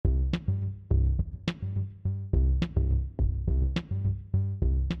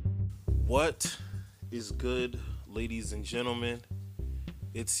What is good, ladies and gentlemen?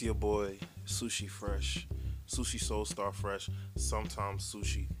 It's your boy, Sushi Fresh, Sushi Soul Star Fresh, sometimes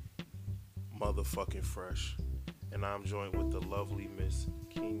Sushi Motherfucking Fresh. And I'm joined with the lovely Miss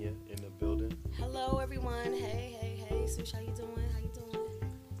Kenya in the building. Hello, everyone. Hey, Sush, how you doing? How you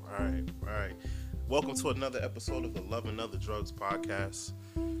doing? All right. Welcome to another episode of the Love and Other Drugs podcast,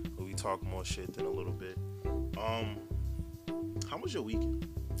 where we talk more shit than a little bit. How was your weekend?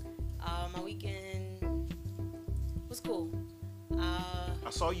 My weekend was cool. I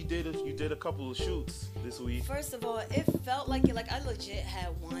saw you did a couple of shoots this week. First of all, it felt like it. Like I legit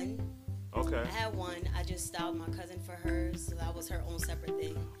had one. Okay. I had one. I just styled my cousin for hers, so that was her own separate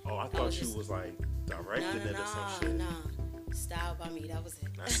thing. Oh, I thought you was like directing it or some shit. Nah. Styled by me. That was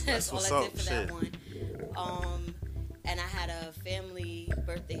it. That's all what's I up. did for Shit. that one. And I had a family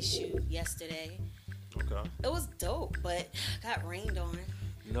birthday shoot yesterday. Okay. It was dope, but got rained on.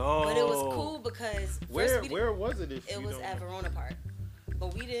 No. But it was cool because where was it? It was at Verona Park,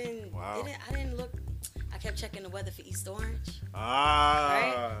 but we didn't. Wow. I didn't look. I kept checking the weather for East Orange.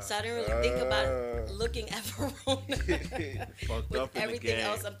 Ah. Right. So I didn't really think about looking at Verona. Fucked With up in everything the game.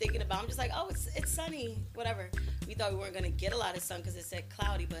 else I'm thinking about, I'm just like, oh, it's sunny, whatever. We thought we weren't gonna get a lot of sun because it said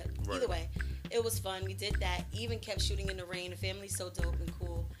cloudy, but Right. either way, it was fun. We did that. Even kept shooting in the rain. The family's so dope and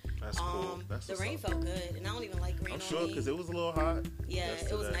cool. That's cool. That's the what's rain up. felt good, and I don't even like rain. I'm on sure me. because it was a little hot. Yeah,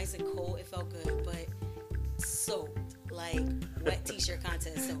 it was nice and cool. It felt good, but soaked, like wet t-shirt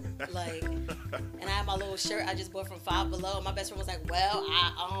contest soaked, like. And I had my little shirt I just bought from Five Below. My best friend was like, "Well,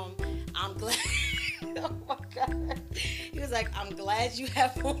 I'm glad." Oh my god, he was like, "I'm glad you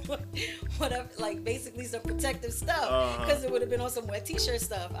have on whatever, like basically some protective stuff, because it would have been on some wet t-shirt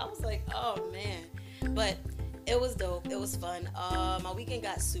stuff." I was like, "Oh man," but it was dope. It was fun. My weekend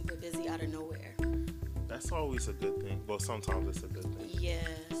got super busy out of nowhere. That's always a good thing. Well, sometimes it's a good thing. Yeah.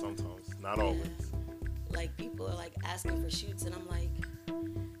 Sometimes, not always. Like people are like asking for shoots, and I'm like,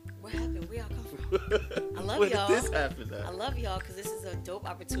 what happened? Where y'all come from? I love Where y'all. did this happen at? I love y'all because this is a dope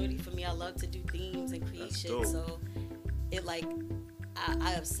opportunity for me. I love to do themes and create That's shit. dope. So it like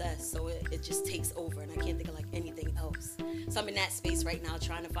I obsess. So it just takes over, and I can't think of like anything else. So I'm in that space right now,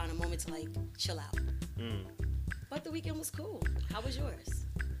 trying to find a moment to like chill out. But the weekend was cool. How was yours?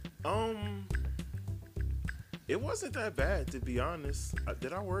 It wasn't that bad, to be honest.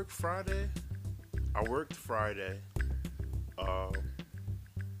 Did I work Friday? I worked Friday.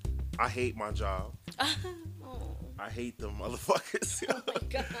 I hate my job. Oh I hate them motherfuckers. my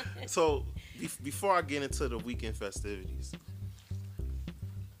god. So before I get into the weekend festivities,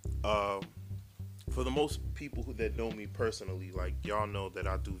 for the most people that know me personally, like y'all know that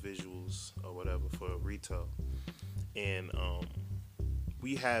I do visuals or whatever for retail, and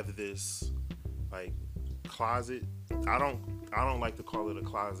we have this like closet. I don't like to call it a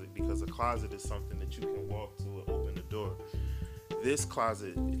closet because a closet is something that you can walk to and open the door. This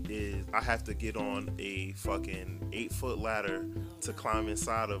closet is, I have to get on a fucking 8-foot ladder to climb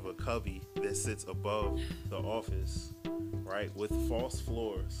inside of a cubby that sits above the office, right, with false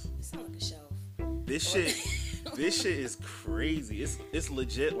floors. It sounds like a shelf. This shit is crazy. It's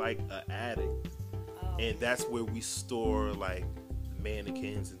legit like an attic, and that's where we store like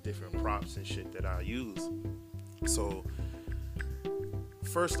mannequins and different props and shit that I use. So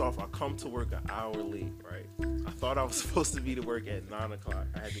first off, I come to work an hour late, right? I thought I was supposed to be to work at 9 o'clock.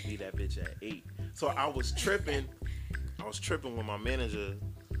 I had to be that bitch at 8. So I was tripping when my manager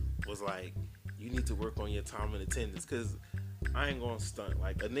was like, you need to work on your time and attendance, because I ain't gonna stunt.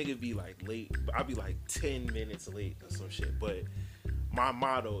 Like, a nigga be like late, but I'll be like 10 minutes late or some shit. But my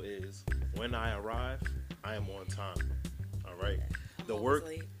motto is, when I arrive, I am on time. All right? The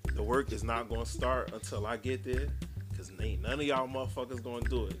work is not gonna start until I get there, because ain't none of y'all motherfuckers gonna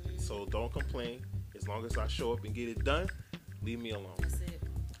do it. So don't complain. As long as I show up and get it done, leave me alone. That's it.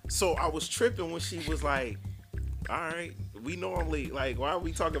 So I was tripping when she was like, all right, we know I'm late. Like, why are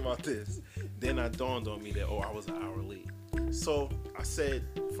we talking about this? Then it dawned on me that, I was an hour late. So I said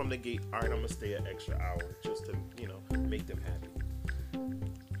from the gate, all right, I'm going to stay an extra hour just to, make them happy.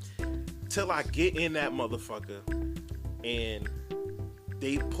 Till I get in that motherfucker and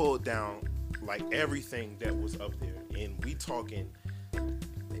they pulled down like everything that was up there. And we talking,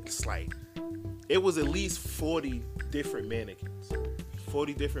 it's like, it was at least 40 different mannequins.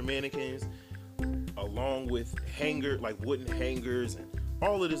 40 different mannequins, along with wooden hangers and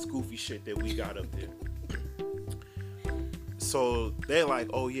all of this goofy shit that we got up there. So they're like,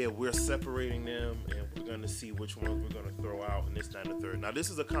 oh yeah, we're separating them and we're going to see which ones we're going to throw out and this, that, and the third. Now, this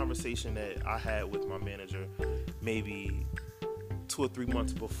is a conversation that I had with my manager maybe 2 or 3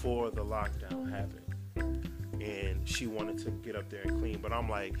 months before the lockdown happened. and she wanted to get up there and clean. But I'm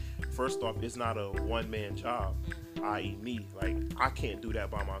like, first off, it's not a one-man job, i.e. me. Like, I can't do that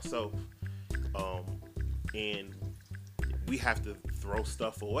by myself. And we have to throw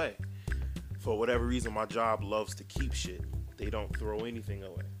stuff away. For whatever reason, my job loves to keep shit. They don't throw anything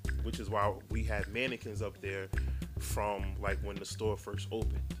away, which is why we had mannequins up there from like when the store first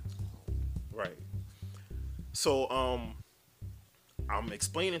opened. Right. So I'm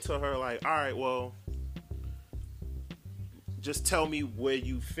explaining to her like, all right, well, just tell me where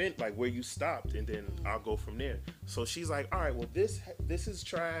you where you stopped, and then I'll go from there. So she's like, all right, well, this is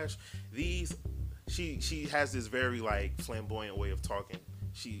trash. These, she has this very like flamboyant way of talking.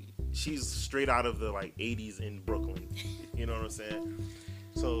 She's straight out of the like 80s in Brooklyn. You know what I'm saying?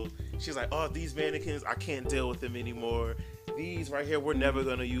 So she's like, oh, these mannequins, I can't deal with them anymore. These right here, we're never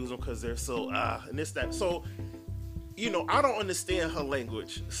gonna use them because they're so and this, that. So, you know, I don't understand her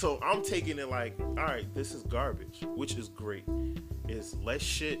language. So I'm taking it like, all right, this is garbage, which is great. It's less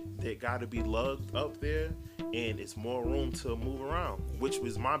shit that gotta be lugged up there, and it's more room to move around, which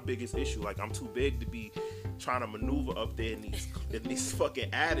was my biggest issue. Like, I'm too big to be trying to maneuver up there in these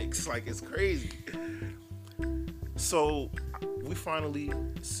fucking attics. Like, it's crazy. So we finally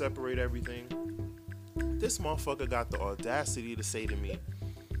separate everything. This motherfucker got the audacity to say to me,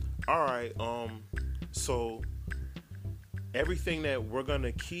 all right, so everything that we're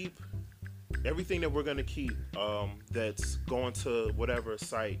gonna keep, that's going to whatever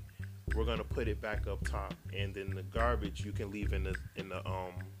site, we're gonna put it back up top, and then the garbage you can leave in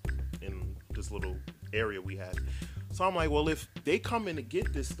this little area we had. So I'm like, well, if they come in to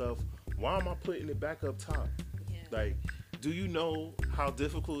get this stuff, why am I putting it back up top? Yeah. Like, do you know how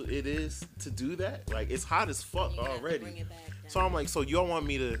difficult it is to do that? Like, it's hot as fuck already. So I'm like, so y'all want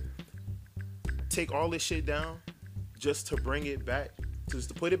me to take all this shit down just to bring it back, just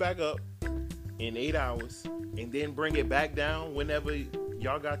to put it back up in 8 hours, and then bring it back down whenever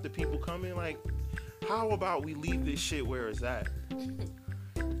y'all got the people coming? Like, how about we leave this shit where it's at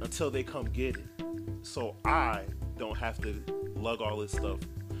until they come get it, so I don't have to lug all this stuff?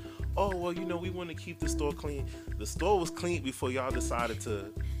 Oh, well, you know, we want to keep the store clean. The store was clean before y'all decided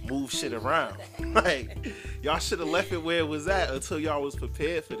to move shit around. Like, y'all should have left it where it was at until y'all was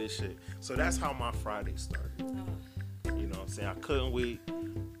prepared for this shit. So that's how my Friday started. You know what I'm saying? I couldn't wait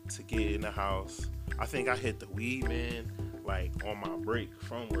to get in the house. I think I hit the weed man like on my break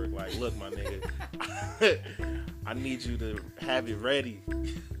from work. Like, look, my nigga, I need you to have it ready.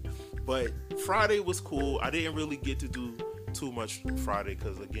 But Friday was cool. I didn't really get to do too much Friday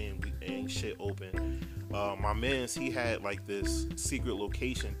because, again, we ain't shit open. My man's, he had like this secret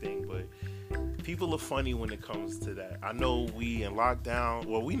location thing, but people are funny when it comes to that. I know we in lockdown.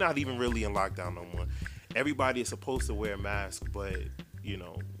 Well, we not even really in lockdown no more. Everybody is supposed to wear a mask, but, you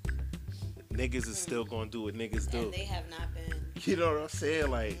know, niggas is still gonna do what niggas do. And they have not been. You know what I'm saying?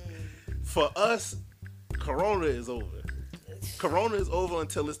 Like, for us, Corona is over. Corona is over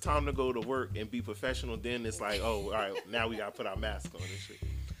until it's time to go to work and be professional. Then it's like, oh, all right, now we gotta put our mask on and shit.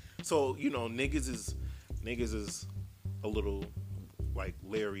 So, you know, niggas is a little like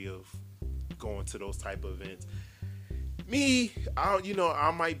leery of going to those type of events. Me, I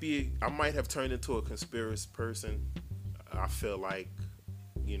might have turned into a conspiracy person. I feel like,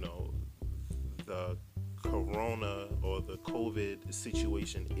 you know, the Corona or the COVID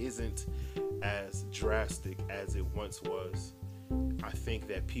situation isn't as drastic as it once was. I think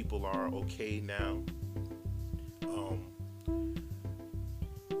that people are okay now.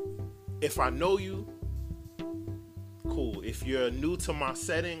 If I know you, cool. If you're new to my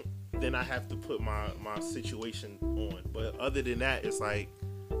setting, then I have to put my situation on. But other than that, it's like,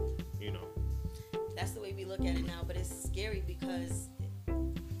 you know. That's the way we look at it now. But it's scary because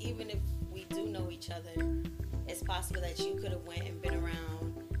even if we do know each other, it's possible that you could have went and been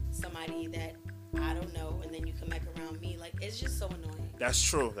around somebody that I don't know, and then you come back around me. Like, it's just so annoying. That's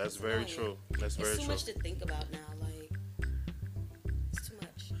true. That's very true. That's very true. It's too much to think about now. Like, it's too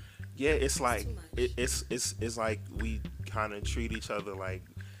much. Yeah, it's like it's like we kind of treat each other like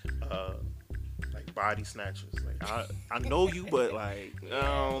body snatchers. Like, I know you, but like,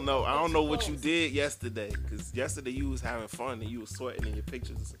 I don't know what you did yesterday, because yesterday you was having fun and you was sweating in your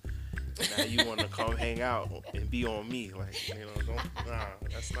pictures. Now you want to come hang out and be on me. Like, you know,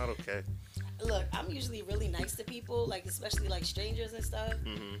 that's not okay. Look, I'm usually really nice to people, like, especially like strangers and stuff.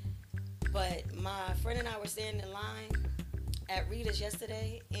 Mm-hmm. But my friend and I were standing in line at Rita's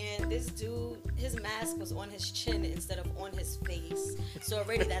yesterday, and this dude, his mask was on his chin instead of on his face. So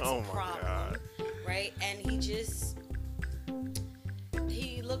already that's a problem, God. Right? And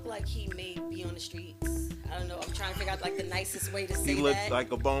he looked like he may be on the streets. I don't know. I'm trying to figure out like the nicest way to say that. He looked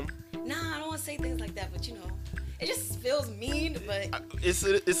like a bum? Nah, I don't want to say things like that, but you know, it just feels mean. But it's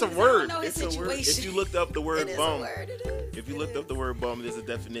a word. It's a word. If you looked up the word bum, if you looked up the word bum, there's a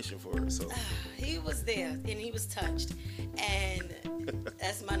definition for it. So he was there and he was touched, and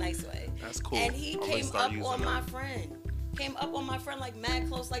that's my nice way. That's cool. And he came up on my friend. Came up on my friend like mad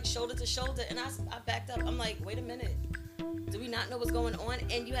close, like shoulder to shoulder, and I backed up. I'm like, wait a minute, do we not know what's going on?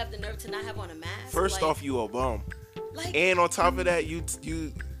 And you have the nerve to not have on a mask. First off, you a bum, and on top of that, you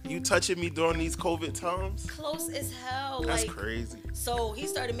touching me during these COVID times. Close as hell. That's crazy. So he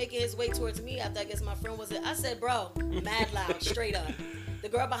started making his way towards me after I guess my friend was there. I said, bro, mad loud, straight up. The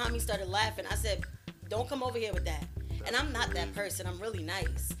girl behind me started laughing. I said, don't come over here with that. And I'm not that person. I'm really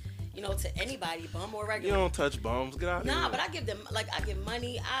nice. You know, to anybody, bum or regular. You don't touch bums. Get out of here. Nah, but I give them, like, I give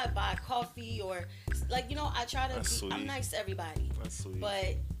money. I buy coffee or, like, you know, I try to be, I'm nice to everybody. That's sweet.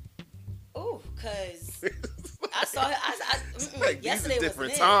 But, ooh, because I saw her, like, yesterday these are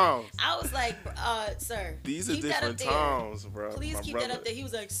different was times. I was like, sir. These are different times, bro. Please keep that up there. He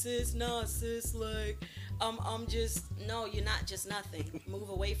was like, sis, like, I'm just, no, you're not just nothing. Move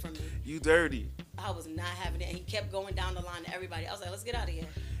away from me. You dirty. I was not having it. And he kept going down the line to everybody. I was like, let's get out of here.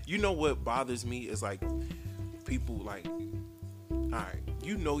 You know what bothers me is like people like, all right,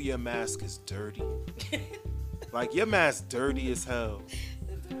 you know your mask is dirty. Like your mask dirty as hell.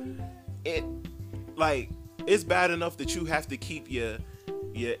 It like it's bad enough that you have to keep your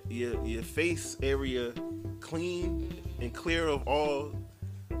face area clean and clear of all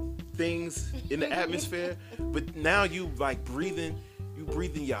things in the atmosphere, but now you like breathing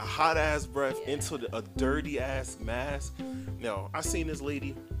your hot ass breath into a dirty ass mask. No, I seen this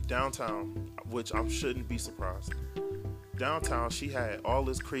lady downtown, which I shouldn't be surprised. Downtown, she had all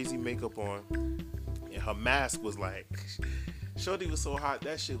this crazy makeup on, and her mask was like, shorty was so hot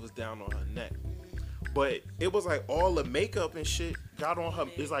that shit was down on her neck. But it was like all the makeup and shit got on her.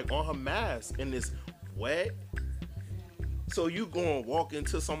 It's like on her mask, and it's wet. So you gonna walk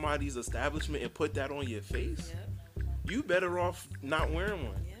into somebody's establishment and put that on your face? Yep. You better off not wearing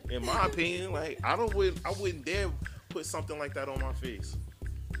one. Yep. In my opinion, like I wouldn't dare put something like that on my face.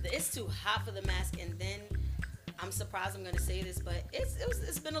 It's too hot for the mask, and then I'm surprised I'm gonna say this, but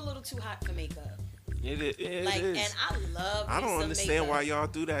it's been a little too hot for makeup. It is. And I love. I don't understand why y'all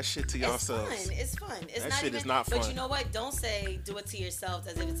do that shit to yourselves. It's fun. It's that not shit even, is not fun. But you know what? Don't say do it to yourselves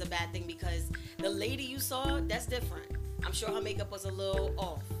as if it's a bad thing, because the lady you saw, that's different. I'm sure her makeup was a little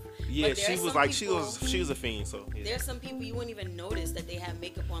off. Yeah, she was like people, she was a fiend. So yeah. There's some people you wouldn't even notice that they have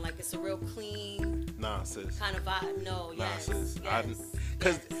makeup on, like it's a real clean. Nah, sis. Kind of vibe. No, nah, yes. Sis.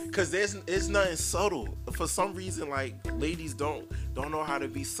 Yes. Cause there's nothing subtle. For some reason, like ladies don't know how to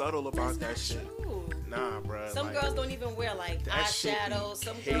be subtle about that shit. True. Nah, bruh. Some girls don't even wear like eyeshadow.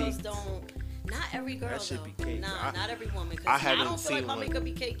 Some girls don't. Not every girl that should though. Be cake. Nah, not every woman. I don't feel like my makeup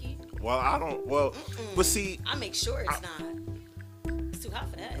be cakey. Well, I don't. Well, but see, I make sure it's not. It's too hot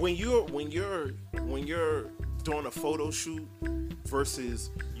for that. When you're doing a photo shoot versus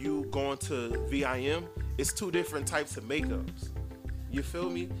you going to VIM, it's two different types of makeups. You feel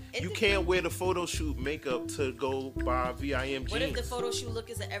me? You can't wear the photo shoot makeup to go buy VIM jeans. What if the photo shoot look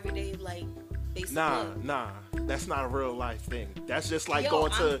is an everyday like basic look? Nah. That's not a real life thing. That's just like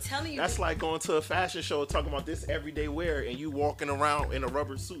going to a fashion show talking about this everyday wear and you walking around in a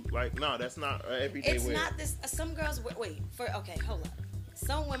rubber suit. Like, no, that's not everyday wear. It's not this. Some girls hold up.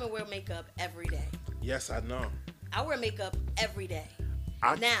 Some women wear makeup every day. Yes, I know. I wear makeup every day.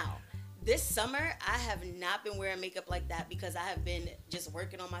 Now, this summer, I have not been wearing makeup like that because I have been just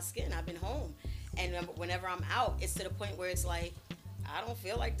working on my skin. I've been home. And whenever I'm out, it's to the point where it's like, I don't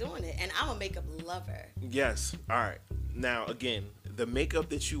feel like doing it. And I'm a makeup lover. Yes. All right. Now, again, the makeup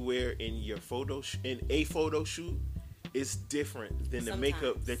that you wear in your in a photo shoot is different than the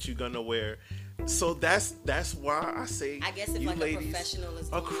makeup that you're going to wear. So that's why I say I guess if you like ladies a professional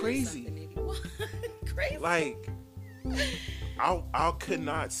is are crazy. Maybe. Crazy. Like, I could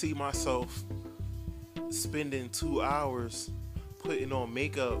not see myself spending 2 hours putting on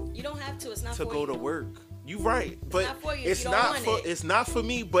makeup. You don't have to. It's not to for go you. to work. You right, but it's not for you. It's not for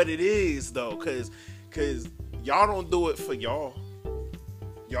me, but it is though, cause y'all don't do it for y'all.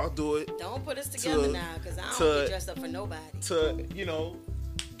 Y'all do it. Don't put us together now, cause I don't get dressed up for nobody. To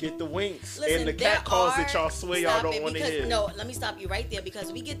get the winks and the cat calls that y'all swear y'all don't want to hear. No, let me stop you right there,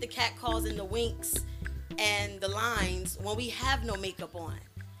 because we get the cat calls and the winks and the lines when we have no makeup on.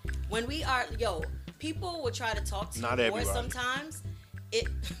 When we are, people will try to talk to you more sometimes. I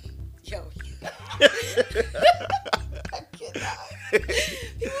cannot.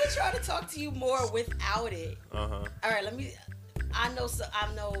 People will try to talk to you more without it. All right, I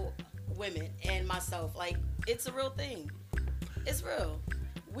know women and myself, like, it's a real thing. It's real.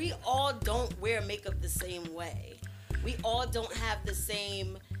 We all all don't wear makeup the same way. We all don't have the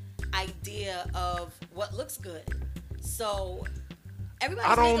same idea of what looks good. So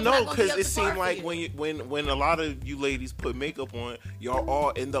everybody's I don't makeup's know, not gonna be because up it to seemed par like for you. when a lot of you ladies put makeup on, y'all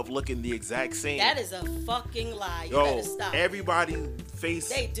all end up looking the exact same. That is a fucking lie. You Yo, better stop. everybody face.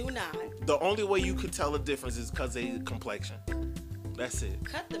 They do not. The only way you could tell the difference is because they complexion. That's it.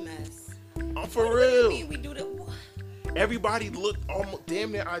 Cut the mess. I'm for What do you real. mean we do that? Everybody look almost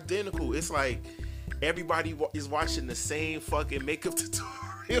damn near identical. It's like everybody is watching the same fucking makeup tutorial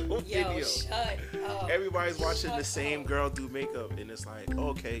Yo, video. shut up. Everybody's watching Shut the same up. girl do makeup, and it's like,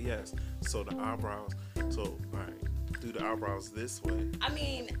 okay, yes. So the eyebrows. So all right, do the eyebrows this way. I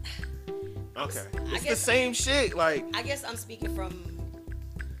mean, Okay, I it's the guess- same shit. Like, I guess I'm speaking from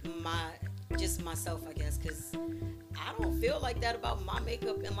myself, I guess, because I don't feel like that about my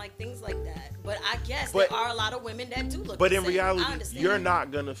makeup and like things like that. But I guess But- there are a lot of women that do look. but the in same. I reality, understand.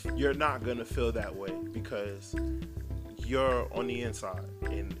 you're not gonna feel that way because you're on the inside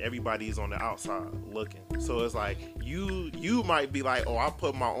and everybody's on the outside looking. So it's like you might be like, oh, I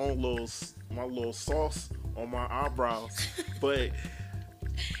put my little sauce on my eyebrows, but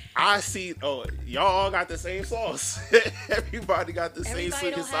I see, oh, y'all all got the same sauce. Everybody got the same Everybody sweet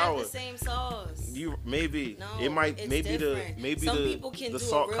don't and have sour. the same sauce. You maybe No, it might it's maybe different. Some people can the do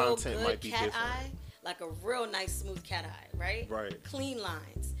salt a real content good might be cat different. eye, like a real nice smooth cat eye, right? Right. Clean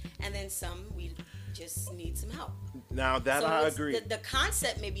lines, and then some we just need some help. Now that So I it's- agree. The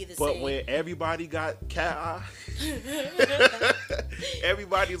concept may be the But same. when everybody got cat eye,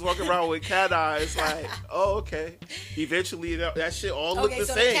 everybody's walking around with cat eye. It's like, oh, okay. Eventually, that shit all look okay, the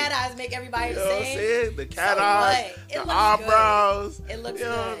so same. the cat eyes make everybody You the know what I'm same. saying? The cat So eyes, what? It the looks eyebrows. good. It looks you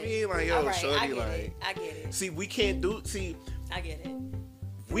know good. what I mean? Like, yo, All right, shorty, I get like, it. I get it. see, we can't do. See, I get it.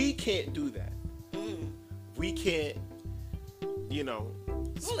 we can't do that. Mm. We can't. You know.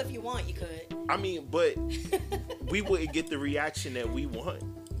 Well, if you want, you could. I mean, but we wouldn't get the reaction that we want.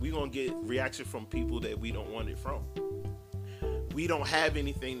 We gonna get reaction from people that we don't want it from. We don't have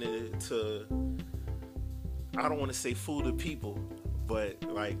anything to I don't want to say fool the people, but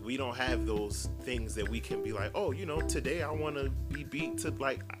like we don't have those things that we can be like, oh, you know, today I want to be beat to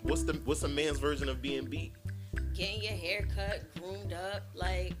like what's a man's version of being beat? Getting your hair cut, groomed up,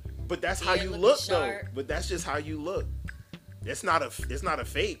 like. But that's how Yeah, you looking look sharp. though. But that's just how you look. It's not a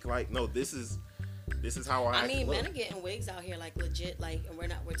fake. Like, no, this is how I I mean, look. men are getting wigs out here, like legit, like, and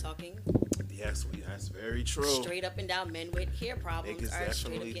we're talking Yes, that's very true. straight up and down. Men with hair problems Niggas are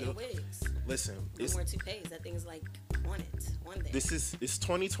straight up definitely getting do. wigs. Listen, No it's more toupees. That thing's like one day. it's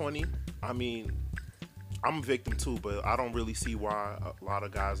 2020. I mean, I'm a victim too, but I don't really see why a lot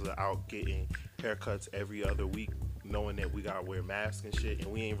of guys are out getting haircuts every other week, knowing that we gotta wear masks and shit,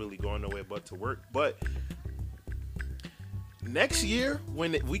 and we ain't really going nowhere but to work. But next year,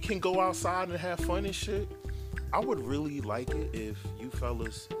 when we can go outside and have fun and shit, I would really like it if you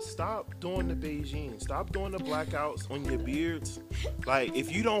fellas stop doing the Beijing, stop doing the blackouts on your beards. Like,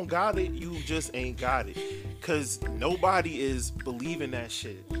 if you don't got it, you just ain't got it. Cause nobody is believing that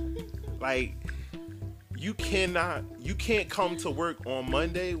shit. Like, you can't come to work on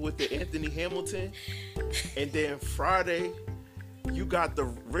Monday with the Anthony Hamilton, and then Friday you got the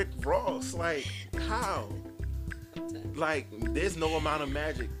Rick Ross. Like, how? Like, there's no amount of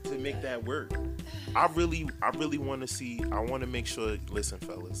magic to make that work. I really want to see. I want to make sure. Listen,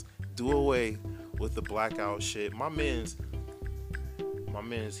 fellas, do away with the blackout shit. My man's,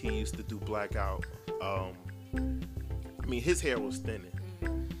 he used to do blackout. I mean, his hair was thinning,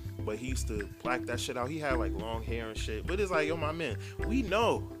 but he used to black that shit out. He had like long hair and shit. But it's like, yo, my man, we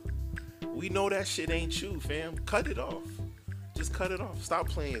know that shit ain't you, fam. Cut it off. Just cut it off. Stop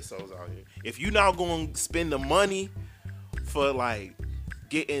playing yourselves out here. If you now going to spend the money for like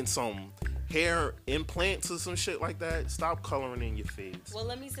getting some hair implants or some shit like that, stop coloring in your fades. Well,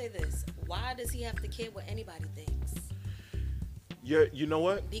 let me say this: why does he have to care what anybody thinks? You know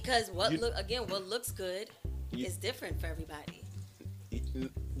what? Because what looks good is different for everybody.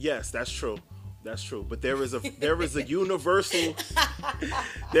 Yes, that's true. That's true. But there is a universal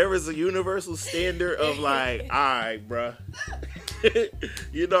standard of like, all right, bruh.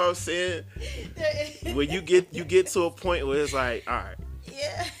 You know what I'm saying? When you get to a point where it's like, all right,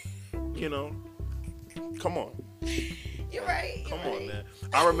 Yeah, you know, come on. you're right. Come on, man.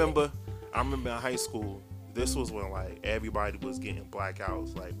 I remember in high school, this was when like everybody was getting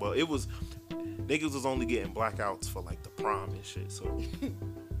blackouts. Like, well, it was niggas was only getting blackouts for like the prom and shit. So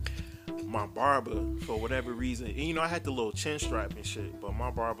my barber, for whatever reason, and you know, I had the little chin strap and shit, but my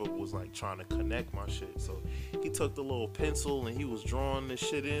barber was like trying to connect my shit. So he took the little pencil and he was drawing the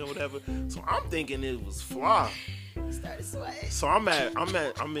shit in or whatever. So I'm thinking it was fly. Started sweating. So I'm in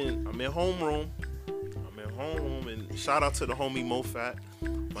homeroom. I'm in homeroom, and shout out to the homie Mofat.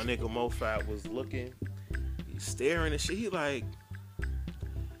 My nigga Mofat was looking, he's staring and shit. He like,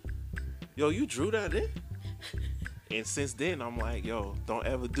 yo, you drew that in? And since then, I'm like, yo, don't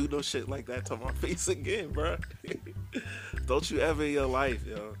ever do no shit like that to my face again, bro. Don't you ever in your life,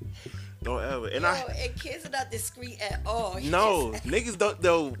 yo. Don't ever. And and kids are not discreet at all. No, niggas don't.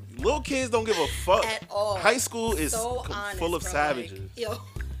 Though little kids don't give a fuck at all. High school is so honest, full of bro. savages. Like, yo,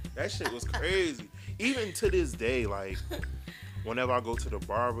 that shit was crazy. Even to this day, like whenever I go to the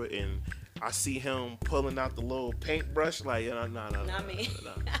barber and I see him pulling out the little paintbrush, like nah. Not me.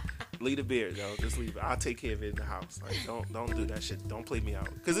 Leave the beard, yo. Just leave it. I'll take care of it in the house. Like don't do that shit. Don't play me out.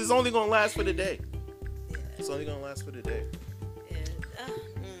 Cause it's only gonna last for the day. Yeah. It's only gonna last for the day.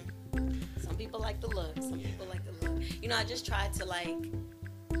 Some people like the look. Some people like the look. You know, I just tried to like,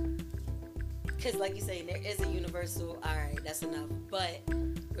 cause like you say, there is a universal. All right, that's enough. But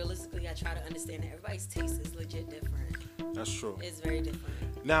realistically, I try to understand that everybody's taste is legit different. That's true. It's very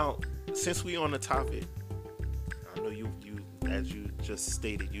different. Now, since we on the topic, I know you as you just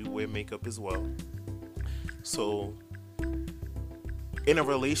stated, you wear makeup as well. So, in a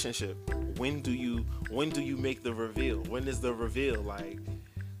relationship, when do you make the reveal? When is the reveal? Like,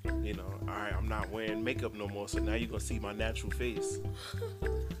 you know, all right, I'm not wearing makeup no more, so now you're gonna see my natural face.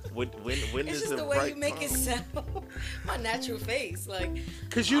 When It's is just the the way right you make time? it sound. My natural face, like.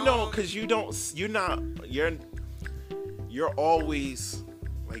 You're always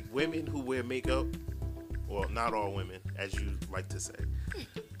like women who wear makeup. Well, not all women, as you like to say.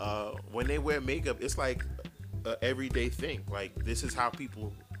 When they wear makeup, it's like a everyday thing. Like this is how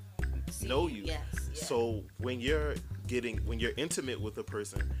people know you. Yes. Yeah. So when you're intimate with a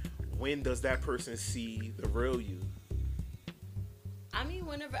person, when does that person see the real you? I mean,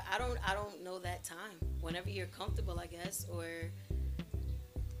 whenever I don't know that time. Whenever you're comfortable, I guess, or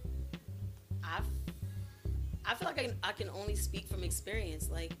I feel like I can only speak from experience.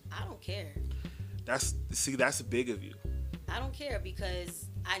 Like I don't care. That's big of you. I don't care because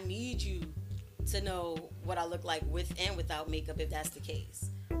I need you to know what I look like with and without makeup if that's the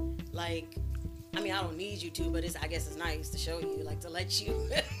case. Like, I mean, I don't need you to, but I guess it's nice to show you, like to let you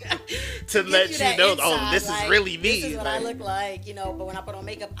to let you know, oh, this like, is really me. This is what I look like, you know. But when I put on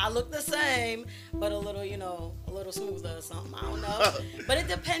makeup, I look the same, but a little, you know, a little smoother or something. I don't know. But it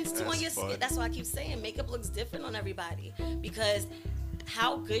depends too on your skin. That's why I keep saying makeup looks different on everybody because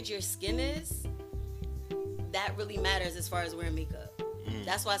how good your skin is, that really matters as far as wearing makeup.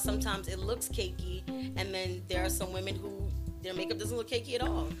 That's why sometimes it looks cakey, and then there are some women who their makeup doesn't look cakey at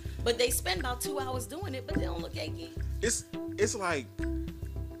all, but they spend about 2 hours doing it, but they don't look cakey. It's like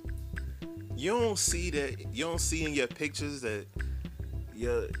you don't see in your pictures that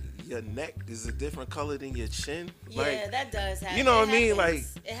your neck is a different color than your chin. Yeah, like, that does happen. You know what I mean? Like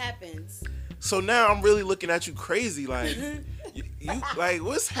it happens. So now I'm really looking at you crazy, like you like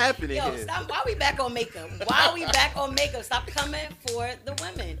what's happening Yo, here? stop! Why are we back on makeup? Why are we back on makeup? Stop coming for the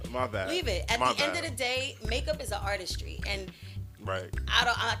women. My bad. Leave it. At the end of the day, makeup is an artistry, and right.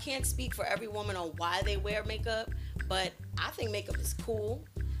 I can't speak for every woman on why they wear makeup, but I think makeup is cool.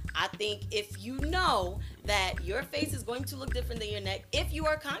 I think if you know that your face is going to look different than your neck, if you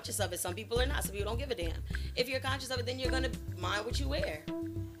are conscious of it, some people are not, some people don't give a damn. If you're conscious of it, then you're gonna mind what you wear.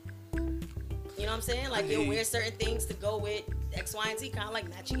 You know what I'm saying? Like you'll wear certain things to go with X, Y, and Z, kind of like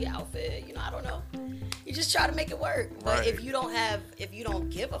matching your outfit. You know, I don't know. You just try to make it work. But right. if you don't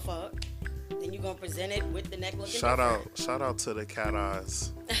give a fuck, then you're gonna present it with the neck looking Shout different. out to the cat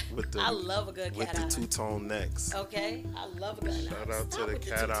eyes with the I love a good cat eye. with the two-tone necks. Okay, I love a good Shout out to the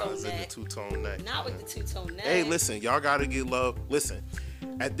cat eyes and the two-tone neck. Not with the two-tone neck. Hey, listen, y'all gotta get love. Listen,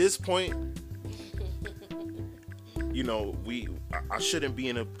 at this point, you know, I shouldn't be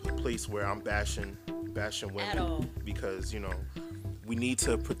in a place where I'm bashing women at all. Because, you know, we need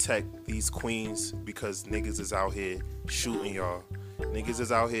to protect these queens because niggas is out here shooting y'all. Niggas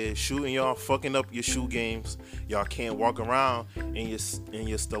is out here shooting y'all, fucking up your shoe games. Y'all can't walk around in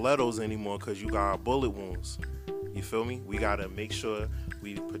your stilettos anymore because you got bullet wounds. You feel me? We gotta make sure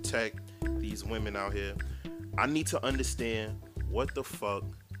we protect these women out here. I need to understand what the fuck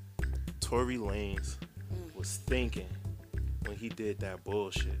Tory Lanez was thinking when he did that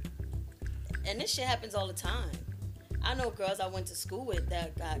bullshit. And this shit happens all the time. I know girls I went to school with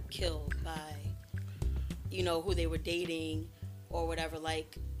that got killed by, you know, who they were dating or whatever.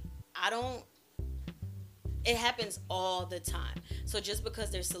 Like, it happens all the time. So just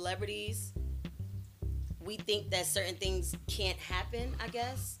because they're celebrities, we think that certain things can't happen, I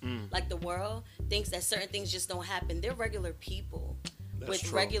guess. Like the world thinks that certain things just don't happen. They're regular people. with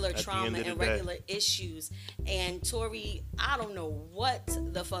true. regular At the trauma end of and the day. regular issues. And Tory, I don't know what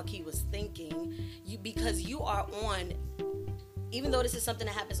the fuck he was thinking. Because you are on, even though this is something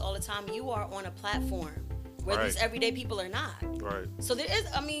that happens all the time, you are on a platform where Right. these everyday people are not. Right. So there is,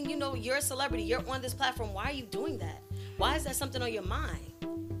 I mean, you know, you're a celebrity. You're on this platform. Why are you doing that? Why is that something on your mind?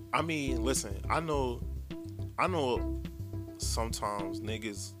 I mean, listen, I know sometimes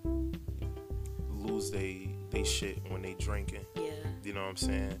niggas lose they shit when they drinking. Yeah. You know what I'm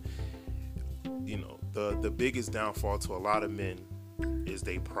saying? You know, the biggest downfall to a lot of men is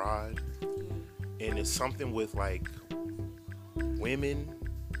they pride. And it's something with like women,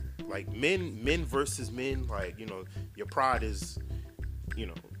 like men versus men, like, you know, your pride is, you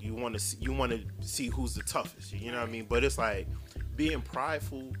know, you want to see who's the toughest, you know what I mean? But it's like being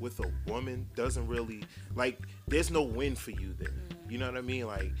prideful with a woman doesn't really, like, there's no win for you there. You know what I mean?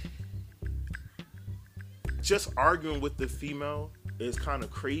 Like, just arguing with the female is kind of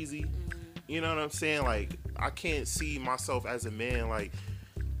crazy. You know what I'm saying? Like, I can't see myself as a man, like,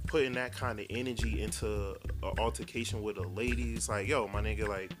 putting that kind of energy into an altercation with a lady. It's like, yo, my nigga,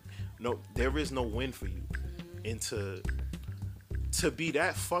 like, no, there is no win for you. And to be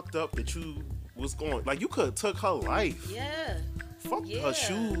that fucked up that you was going, like, you could have took her life. Yeah. Fuck Yeah. her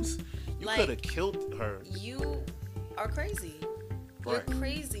shoes. You Like, could have killed her. You are crazy. Right. You're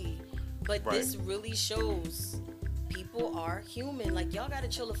crazy. But Right. this really shows people are human. Like, y'all gotta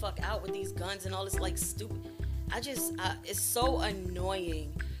chill the fuck out with these guns and all this, like, stupid. It's so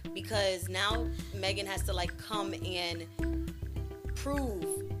annoying because now Megan has to, like, come and prove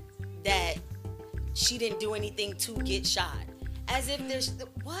that she didn't do anything to get shot. As if there's,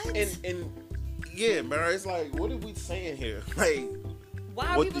 what? And yeah, man, it's like, what are we saying here? Like, why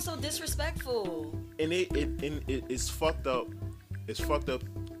are what people the- so disrespectful? and it's fucked up. It's fucked up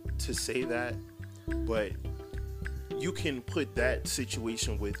to say that, but you can put that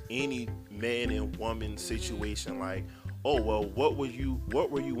situation with any man and woman situation. Like, oh well, what were you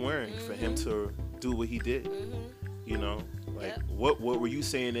wearing for him to do what he did? You know, like, Yep. what were you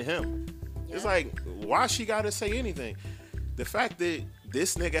saying to him? It's like, why she gotta say anything? The fact that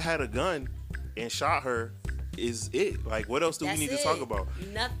this nigga had a gun and shot her is it. Like, what else do That's we need it. to talk about?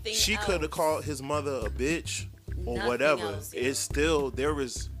 Nothing She else. could have called his mother a bitch or Nothing whatever. else, yeah. It's still,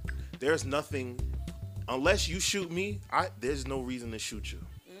 there's nothing, unless you shoot me, there's no reason to shoot you.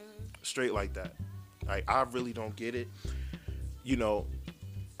 Straight like that. Like, I really don't get it. You know,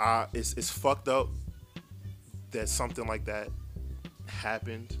 it's fucked up that something like that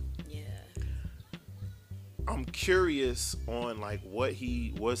happened. Yeah. I'm curious on, like,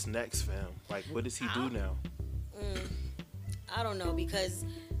 what's next, fam? Like, what does he do now? I don't know, because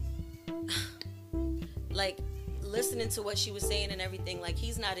like, listening to what she was saying and everything, like,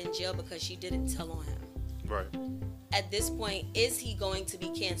 he's not in jail because she didn't tell on him. Right. At this point, is he going to be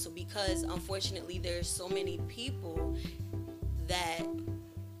canceled? Because unfortunately there's so many people that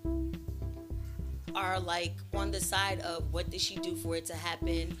are, like, on the side of what did she do for it to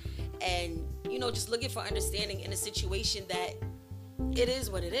happen, and, you know, just looking for understanding in a situation that it is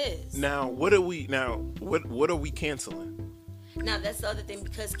what it is. Now, what are we canceling? Now, that's the other thing,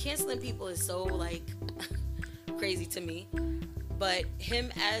 because canceling people is so, like, crazy to me. But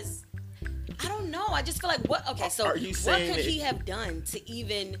him as, I don't know, I just feel like, okay, so Are you what saying could that- he have done to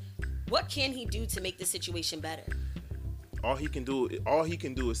even, what can he do to make the situation better? All he can do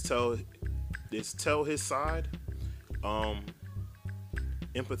is tell his side,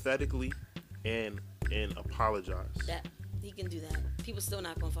 empathetically, and apologize. That he can do that. People still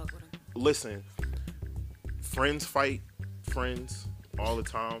not gonna fuck with him. Listen, friends fight friends all the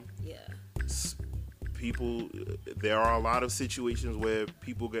time. Yeah. People, there are a lot of situations where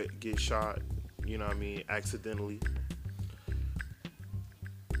people get shot, you know what I mean, accidentally.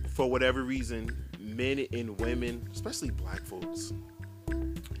 For whatever reason, men and women, especially black folks,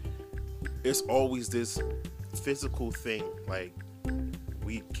 it's always this physical thing. Like,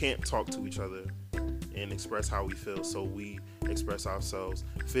 we can't talk to each other and express how we feel, so we express ourselves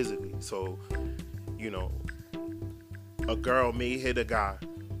physically. So, you know, a girl may hit a guy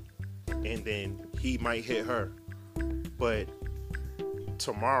and then he might hit her, but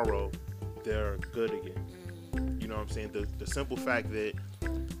tomorrow they're good again. You know what I'm saying? The simple fact that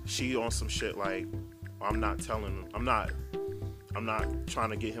she on some shit like, I'm not trying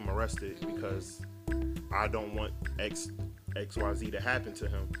to get him arrested because I don't want XYZ to happen to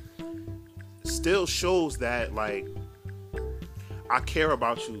him, still shows that, like, I care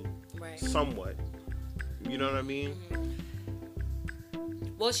about you Right. somewhat. You know what I mean?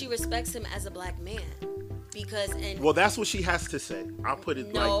 Well, she respects him as a black man because, and Well, that's what she has to say. I'll put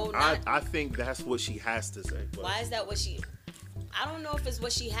it No, like, not- I think that's what she has to say. But why is that what she? I don't know if it's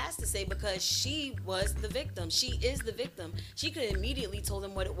what she has to say because she was the victim. She is the victim. She could have immediately told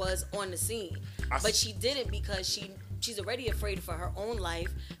him what it was on the scene, but she didn't because she's already afraid for her own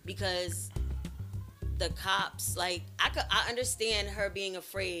life because the cops. Like I understand her being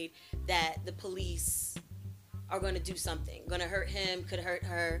afraid that the police are going to do something, going to hurt him, could hurt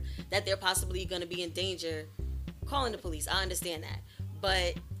her, that they're possibly going to be in danger. Calling the police, I understand that,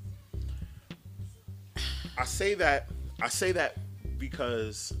 but I say that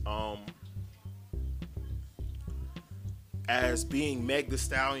because as being Meg Thee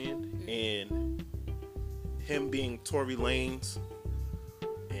Stallion and him being Tory Lanez,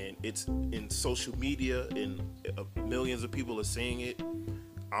 and it's in social media and millions of people are seeing it,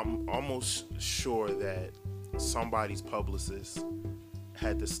 I'm almost sure that somebody's publicist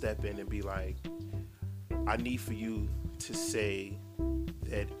had to step in and be like, I need for you to say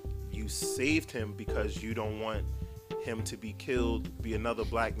that you saved him because you don't want him to be killed, be another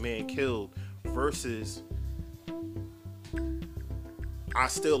black man killed, versus I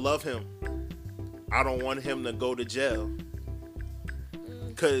still love him. I don't want him to go to jail.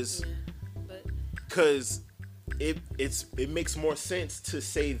 Cause it makes more sense to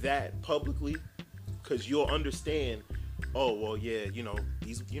say that publicly, cause you'll understand. Oh well, yeah,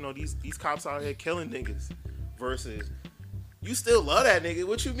 these cops out here killing niggas, versus you still love that nigga.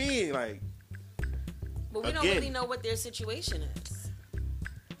 What you mean, like? But we don't really know what their situation is.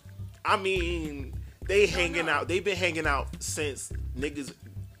 I mean, they hanging out. They've been hanging out since niggas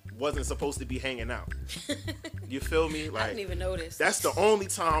wasn't supposed to be hanging out. You feel me? Like, I didn't even notice. That's the only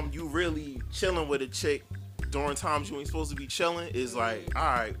time you really chilling with a chick during times you ain't supposed to be chilling is like, all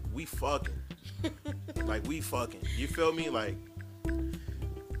right, we fucking. Like, we fucking. You feel me? Like,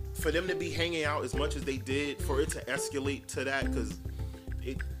 for them to be hanging out as much as they did, for it to escalate to that, because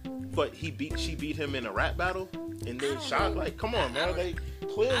but she beat him in a rap battle and then shot. Like, come on, man. They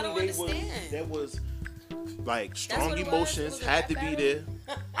clearly there was like strong emotions had to be there.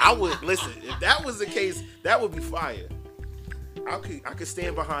 I would listen if that was the case. That would be fire. I could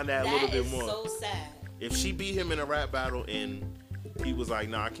stand behind that a little bit more. So sad. If she beat him in a rap battle and he was like,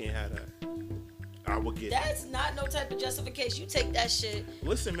 "Nah, I can't have that," I would get. That's not no type of justification. You take that shit.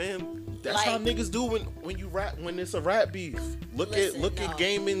 Listen, man. That's like, how niggas do when you rap, when it's a rap beef. Look at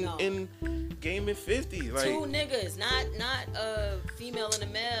Game in Game in 50. Like, 2 niggas, not a female and a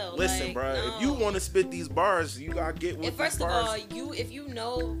male. Listen, like, bro, if you want to spit these bars, you gotta get with these bars. First of all, if you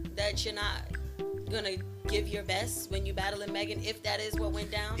know that you're not gonna give your best when you battling Megan, if that is what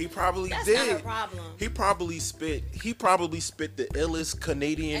went down, he probably that's did. That's not a problem. He probably spit the illest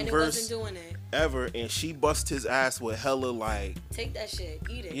Canadian verse wasn't doing it ever, and she bust his ass with hella like. Take that shit,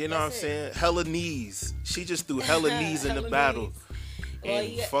 eat it. You know what I'm saying? Hella knees. She just threw hella knees in the battle. And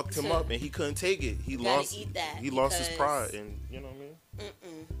he fucked him up, and he couldn't take it. He lost. He lost his pride, and you know what I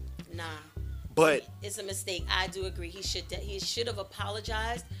mean. Nah. But it's a mistake. I do agree. He should have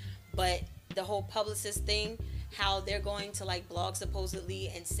apologized, but the whole publicist thing, how they're going to like blog supposedly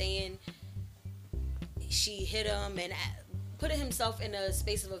and saying she hit him and putting himself in a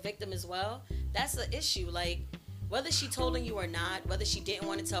space of a victim as well. That's the issue. Like, whether she told him you or not, whether she didn't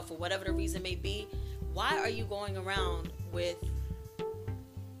want to tell for whatever the reason may be, why are you going around with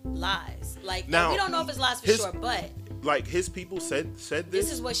lies? Like, now, we don't know if it's lies for sure, but like his people said this.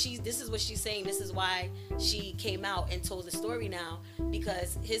 This is what she's saying. This is why she came out and told the story now,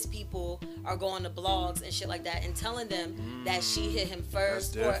 because his people are going to blogs and shit like that and telling them that she hit him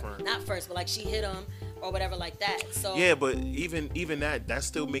first, or not first, but like she hit him or whatever like that. So yeah, but even that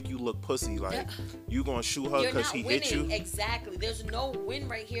still make you look pussy. Like, you gonna shoot her because he hit you? Exactly. There's no win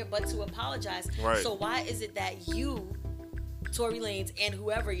right here but to apologize. Right. So why is it that you, Tory Lanez, and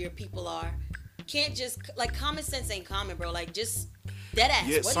whoever your people are, can't just, like, common sense ain't common, bro. Like, just dead ass.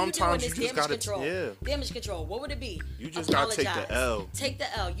 Yeah, what sometimes do you do in this damage control? Yeah. Damage control. What would it be? You just gotta take the L. Take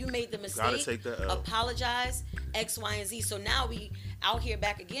the L. You made the mistake. Gotta take the L. Apologize. X, Y, and Z. So now we out here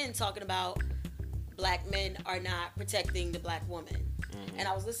back again talking about black men are not protecting the black woman. Mm-hmm. And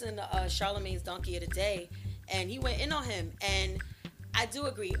I was listening to Charlamagne's Donkey of the Day, and he went in on him. And I do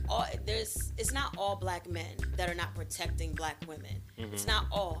agree. It's not all black men that are not protecting black women. Mm-hmm. It's not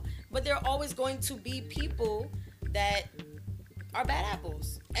all. But there are always going to be people that are bad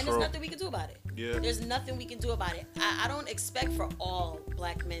apples. And there's nothing we can do about it. Yeah. There's nothing we can do about it. I don't expect for all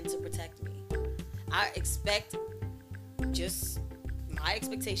black men to protect me. I expect, just my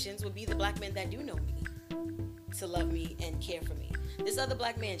expectations would be the black men that do know me to love me and care for me. This other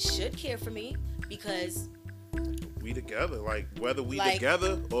black man should care for me because we together. Like, whether we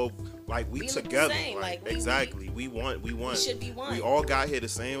together or Like we look the together. same. Like, we exactly. We want. we should be one. We all got here the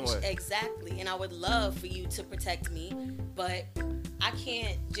same way. Exactly. And I would love for you to protect me, but I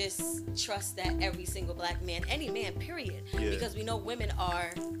can't just trust that every single black man, any man, period. Yeah. Because we know women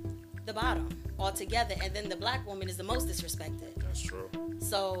are the bottom altogether, and then the black woman is the most disrespected. That's true.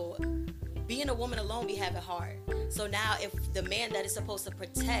 So being a woman alone, we have it hard. So now if the man that is supposed to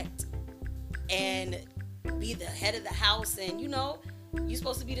protect and be the head of the house, and you're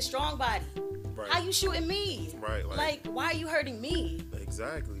supposed to be the strong body. Right. How you shooting me? Right. Like, why are you hurting me?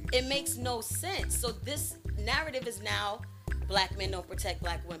 Exactly. It makes no sense. So this narrative is now black men don't protect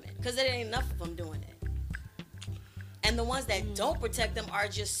black women because there ain't enough of them doing it. And the ones that don't protect them are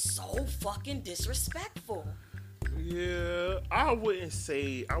just so fucking disrespectful. Yeah, I wouldn't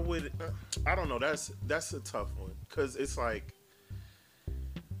say I would. I don't know. That's a tough one because it's like,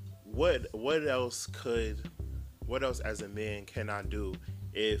 what else as a man can I do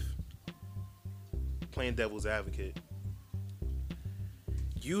if, playing devil's advocate,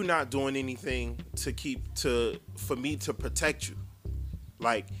 you not doing anything for me to protect you,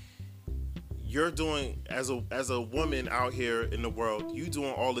 like you're doing as a woman out here in the world, you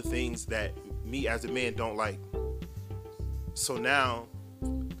doing all the things that me as a man don't like. So now,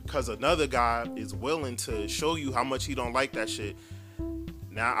 because another guy is willing to show you how much he don't like that shit,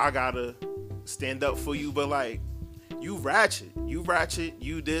 now I gotta stand up for you. But like, you ratchet, you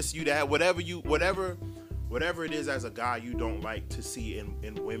this, you that, whatever it is as a guy you don't like to see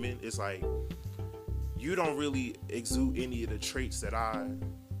in women. It's like you don't really exude any of the traits that I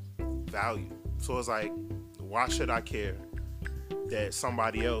value. So it's like, why should I care that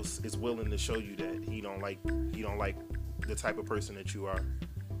somebody else is willing to show you that he don't like the type of person that you are?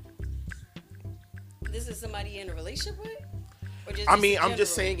 This is somebody you're in a relationship with? Or I'm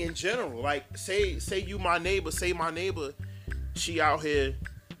just saying in general. Like, say you my neighbor. Say my neighbor, she out here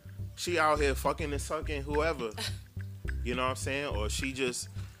fucking and sucking whoever. You know what I'm saying? Or she just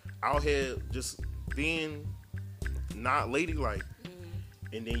out here just being not ladylike.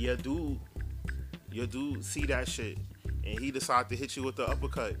 And then your dude see that shit and he decide to hit you with the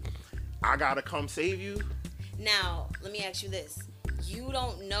uppercut. I gotta come save you? Now, let me ask you this. You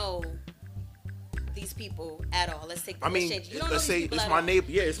don't know these people at all. Let's take the exchange. You don't know let's these say people it's at my all.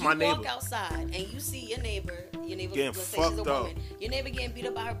 neighbor. Yeah, it's my neighbor. You walk outside and you see your neighbor getting let's say she's fucked a up. woman. Your neighbor getting beat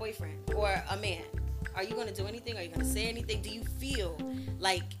up by her boyfriend or a man. Are you gonna do anything? Are you gonna say anything? Do you feel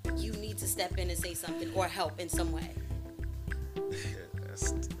like you need to step in and say something or help in some way?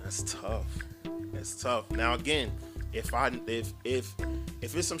 That's tough. That's tough. Now again, if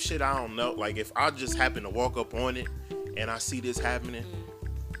it's some shit I don't know, like if I just happen to walk up on it and I see this happening,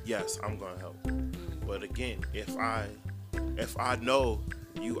 yes, I'm gonna help. But again, if I know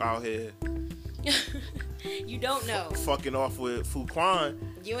you out here You don't know. Fucking off with Fuquan.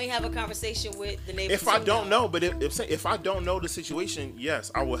 You ain't have a conversation with the neighbor. If I don't know, but if I don't know the situation,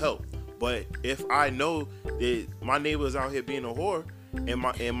 yes, I will help. But if I know that my neighbor's out here being a whore,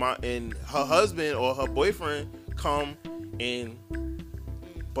 and her husband or her boyfriend come and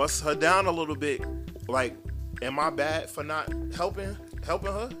bust her down a little bit, like, am I bad for not helping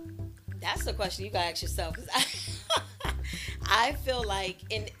her? That's the question you gotta ask yourself. 'Cause I feel like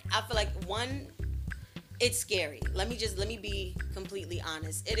one, it's scary. Let me be completely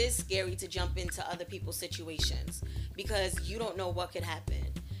honest. It is scary to jump into other people's situations because you don't know what could happen.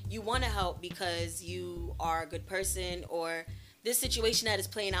 You want to help because you are a good person, or this situation that is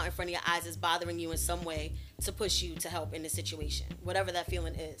playing out in front of your eyes is bothering you in some way to push you to help in the situation, whatever that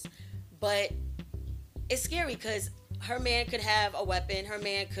feeling is. But it's scary because her man could have a weapon. Her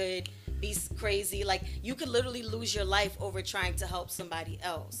man could be crazy. Like, you could literally lose your life over trying to help somebody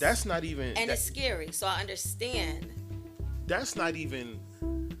else. That's not even... And it's scary, so I understand. That's not even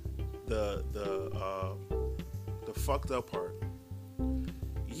the fucked up part.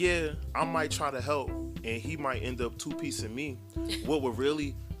 Yeah, I might try to help, and he might end up two-piecing me. What would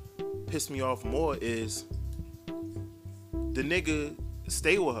really piss me off more is the nigga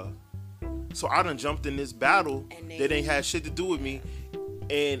stay with her. So I done jumped in this battle that ain't had shit to do with me,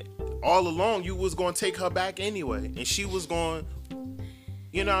 and all along you was gonna take her back anyway, and she was going,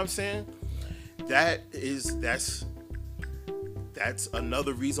 you know what I'm saying? That's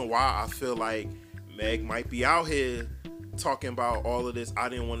another reason why I feel like Meg might be out here talking about all of this. I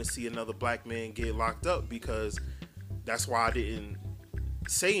didn't want to see another black man get locked up, because that's why I didn't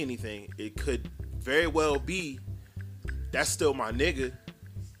say anything. It could very well be that's still my nigga.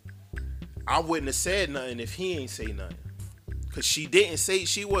 I wouldn't have said nothing if he ain't say nothing. Cause she didn't say,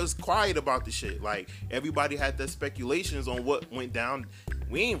 she was quiet about the shit. Like, everybody had their speculations on what went down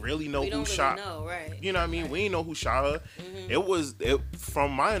we ain't really know we who don't really shot. know, right? You know what I mean? Right. We ain't know who shot her.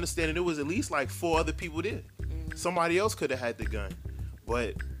 From my understanding, it was at least like 4 other people there. Somebody else could have had the gun,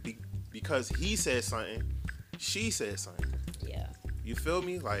 but because he said something, she said something. Yeah. You feel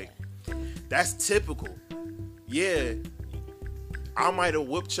me? Like, that's typical. Yeah, I might have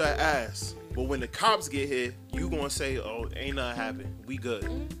whooped your ass, but when the cops get here, you gonna say, "Oh, ain't nothing happened. We good."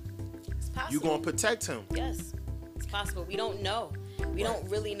 It's possible. You gonna protect him. Yes, it's possible. We don't know. We don't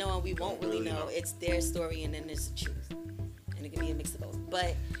really know, and we won't really know. It's their story, and then there's the truth, and it can be a mix of both.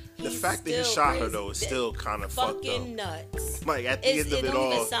 But The fact that he shot her though is still kind of fucked up. Fucking nuts. Like at the end of it it don't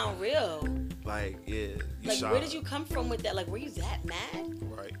all, even sound real. like yeah, you Like shot where her. did you come from with that? Like were you that mad?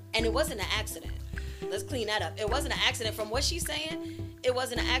 Right. And it wasn't an accident. Let's clean that up. It wasn't an accident. From what she's saying, it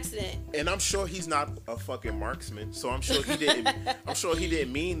wasn't an accident. And I'm sure he's not a fucking marksman, so I'm sure he didn't. I'm sure he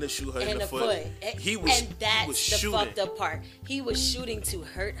didn't mean to shoot her in the foot. He was. And that's he was the shooting. fucked up part. He was shooting to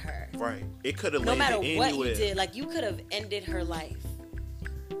hurt her. Right. It could have No landed matter anywhere. what you did, like you could have ended her life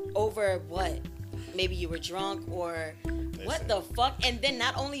over what? Maybe you were drunk or what the fuck? And then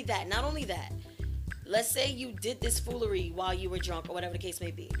not only that. Let's say you did this foolery while you were drunk or whatever the case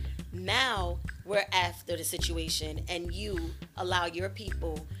may be. Now we're after the situation and you allow your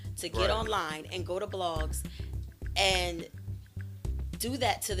people to get online and go to blogs and do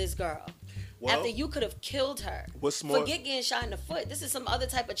that to this girl. Well, after you could have killed her. What's more? Forget getting shot in the foot. This is some other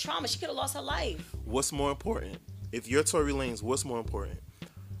type of trauma. She could have lost her life. What's more important? If you're Tory Lanez, what's more important?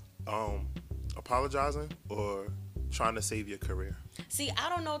 Apologizing or trying to save your career? See, I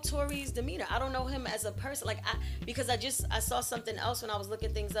don't know Tory's demeanor. I don't know him as a person. Like, because I saw something else when I was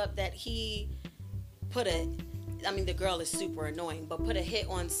looking things up that he put the girl is super annoying, but put a hit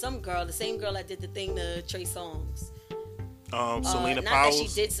on some girl, the same girl that did the thing to Trey Songz. Selena not Powell.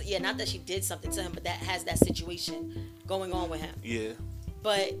 Not that she did something to him, but that has that situation going on with him. Yeah.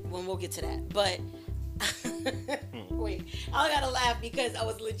 But when we'll get to that. But wait, I gotta laugh because I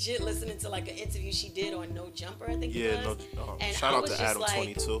was legit listening to like an interview she did on No Jumper, I think it was. And shout I out was to just Adam like,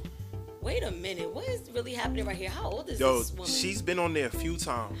 22. Wait a minute, what is really happening right here? How old is Yo, this woman? she's been on there a few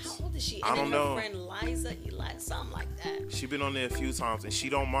times. How old is she? And I don't then her know. friend Liza, something like that. She been on there a few times and she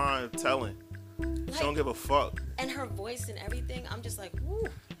don't mind telling. Like, She don't give a fuck. And her voice and everything, I'm just like, woo,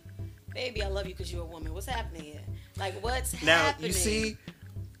 baby, I love you because you're a woman. What's happening here? Like, what's happening? Now you see,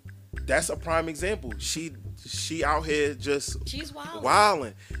 that's a prime example. She out here just She's wilding.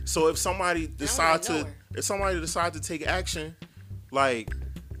 wilding. So if somebody decide know to take action, like,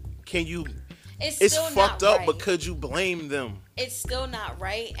 can you? It's It's still fucked not up, right. but could you blame them? It's still not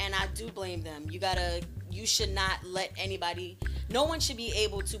right, and I do blame them. You should not let anybody. No one should be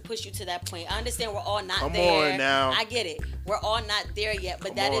able to push you to that point. I understand we're all not Come there. on now. I get it. We're all not there yet, but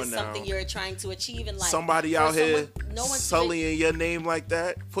Come that on is now. something you're trying to achieve in life. Somebody For out here no one sullying your name like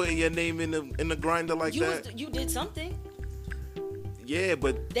that, putting your name in the grinder like that. You did something. Yeah,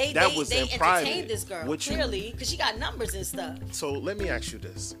 but They was they in private. entertained this girl What you- clearly because she got numbers and stuff. So let me ask you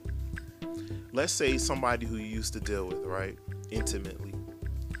this. Let's say somebody who you used to deal with, right, intimately,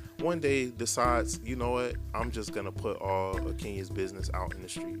 one day decides, you know what, I'm just gonna put all of Kenya's business out in the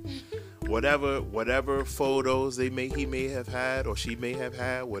street. whatever photos he may have had or she may have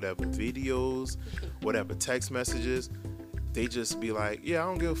had, whatever videos, whatever text messages, they just be like, yeah, I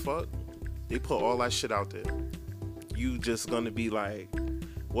don't give a fuck. They put all that shit out there. You just gonna be like,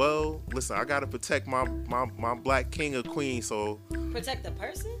 well, listen, I gotta protect my black king or queen, so Protect the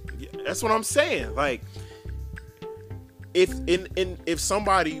person. yeah, that's what I'm saying. Like, if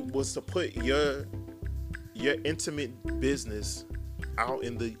somebody was to put your intimate business out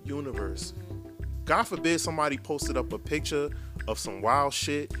in the universe, God forbid somebody posted up a picture of some wild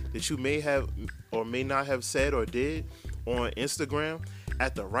shit that you may have or may not have said or did on Instagram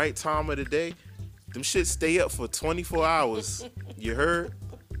at the right time of the day, them shit stay up for 24 hours. You heard?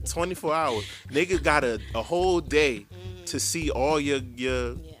 24 hours. Nigga got a whole day to see all your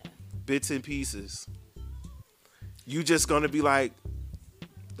bits and pieces. You just gonna be like,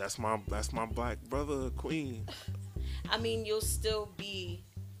 that's my black brother queen. I mean, you'll still be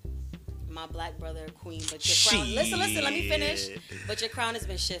my black brother queen, but your crown. Listen, let me finish. But your crown has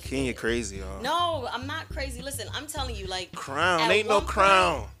been shifted. Kenya crazy, y'all. No, I'm not crazy. Listen, I'm telling you, like Crown. at Ain't no one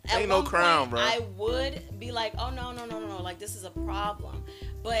crown. point- Ain't no at one crown, point, bro. I would be like, oh no, like this is a problem.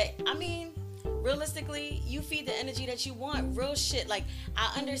 But I mean, realistically, you feed the energy that you want. Real shit. Like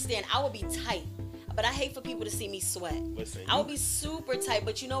I understand. I would be tight, but I hate for people to see me sweat. Listen, I would be super tight.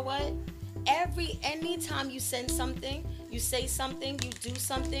 But you know what? Anytime you send something, you say something, you do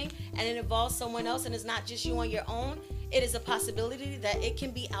something, and it involves someone else, and it's not just you on your own, it is a possibility that it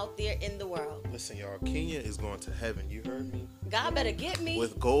can be out there in the world. Listen, y'all, Kenya is going to heaven. You heard me? God better get me.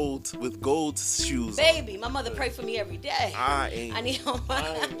 With gold shoes. Baby, my mother pray for me every day. I need all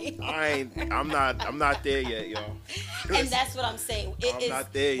my I'm not there yet, y'all. And that's what I'm saying. I'm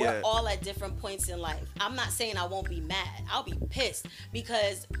not there yet. We're all at different points in life. I'm not saying I won't be mad. I'll be pissed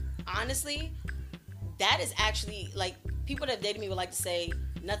because honestly, that is actually like people that dated me would like to say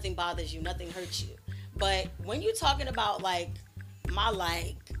nothing bothers you, nothing hurts you. But when you're talking about like my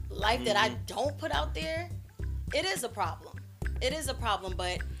life that I don't put out there, it is a problem. It is a problem,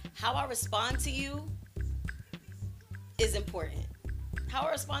 but how I respond to you is important. How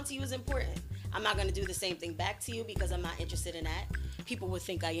I respond to you is important. I'm not going to do the same thing back to you because I'm not interested in that. People would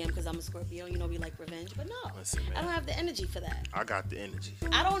think I am because I'm a Scorpio. You know, we like revenge. But no, listen, man, I don't have the energy for that. I got the energy.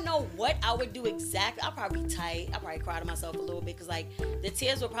 I don't know what I would do exactly. I'll probably be tight. I'll probably cry to myself a little bit because, like, the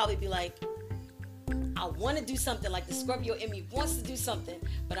tears will probably be like, I want to do something. Like, the Scorpio in me wants to do something,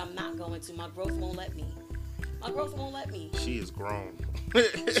 but I'm not going to. My growth won't let me. My growth won't let me. She is grown.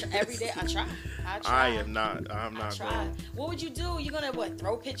 Every day I try. I'm not grown. What would you do? You're gonna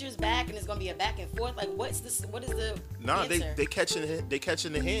throw pictures back and it's gonna be a back and forth? Like what is the answer? They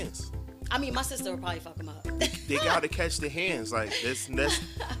catching the hands. I mean, my sister would probably fuck them up. They gotta catch the hands. Like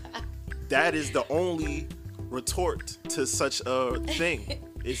that is the only retort to such a thing.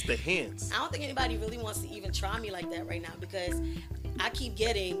 It's the hands. I don't think anybody really wants to even try me like that right now because I keep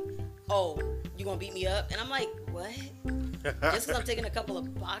getting, oh, you gonna beat me up? And I'm like, what? Just because I'm taking a couple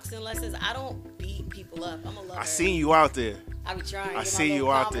of boxing lessons, I don't beat people up. I'm a lover. I seen you out there. I be trying. I see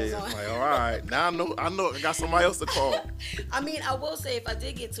you out there. Like, all right, now I know. I got somebody else to call. I mean, I will say, if I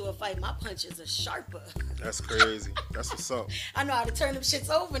did get to a fight, my punches are sharper. That's crazy. That's what's up. I know how to turn them shits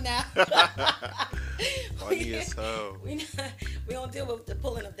over now. Funny as hell. We don't deal with the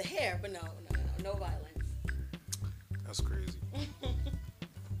pulling of the hair, but no violence. That's crazy.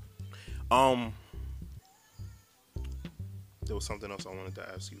 There was something else I wanted to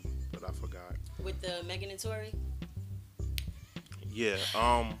ask you, but I forgot. With the Megan and Tory? Yeah.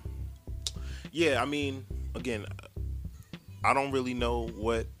 Yeah, I mean, again, I don't really know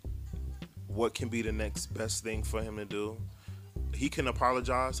what can be the next best thing for him to do. He can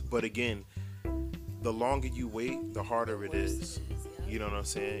apologize, but again, the longer you wait, the harder it is. You know what I'm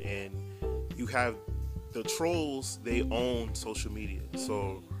saying? And you have the trolls, they own social media.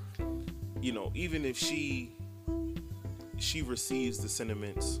 So, you know, even if she receives the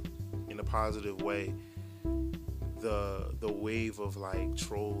sentiments in a positive way, the wave of like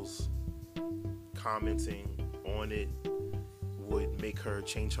trolls commenting on it would make her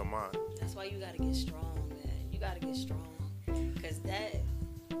change her mind. That's why you gotta get strong, man. You gotta get strong, because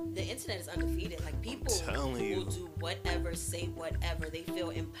the internet is undefeated. Like, people will do whatever, say whatever. They feel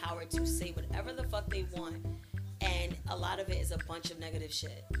empowered to say whatever the fuck they want, and a lot of it is a bunch of negative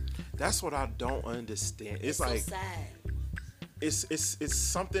shit. That's what I don't understand. It's like so sad. It's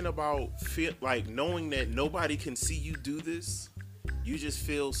something about like knowing that nobody can see you do this. You just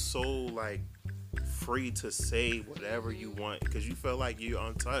feel so like free to say whatever you want because you feel like you're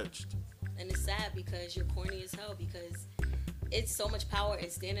untouched. And it's sad because you're corny as hell, because it's so much power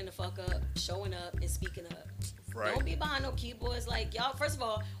in standing the fuck up, showing up, and speaking up. Right. Don't be behind no keyboards. Like, y'all, first of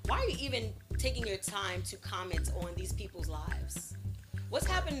all, why are you even taking your time to comment on these people's lives? What's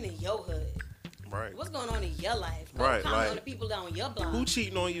happening in your hood? Right. What's going on in your life? Go right. comment on the people down your block. Who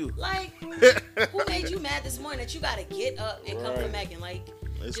cheating on you? Like, who made you mad this morning that you gotta get up and come for Megan? Like,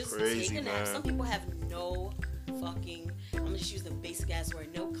 it's just crazy, take a nap. man. Some people have no fucking, I'm gonna just use the basic ass word,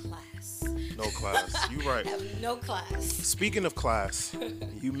 no class. No class. You right. Have no class. Speaking of class,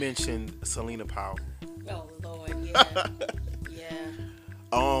 you mentioned Selena Powell. Oh Lord, yeah. Yeah.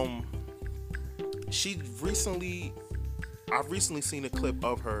 I've recently seen a clip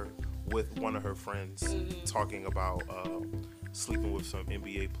of her with one of her friends talking about sleeping with some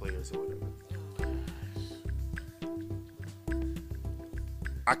NBA players or whatever.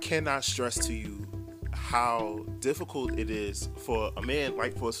 I cannot stress to you how difficult it is for a man,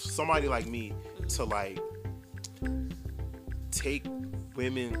 like for somebody like me, to like take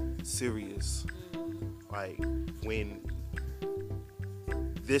women serious. Like, when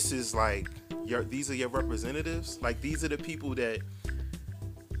this is like these are your representatives. Like, these are the people that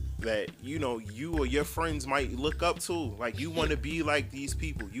you know you or your friends might look up to. Like, you want to be like these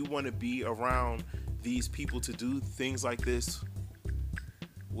people. You want to be around these people to do things like this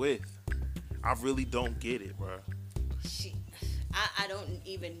with. I really don't get it, bro. I don't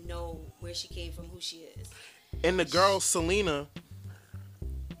even know where she came from, who she is. And the girl Selena,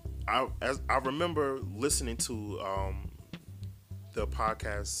 I remember listening to the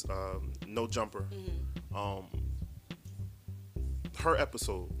podcast No Jumper, her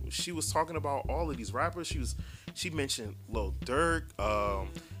episode. She was talking about all of these rappers. She mentioned Lil Durk.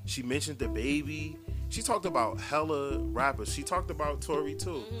 She mentioned the Baby. She talked about hella rappers. She talked about Tory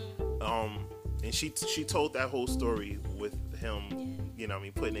too. And she told that whole story with him, you know what I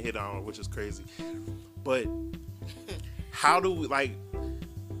mean, putting a hit on her, which is crazy. But how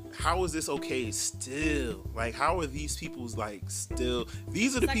is this okay still? Like, how are these people's like still?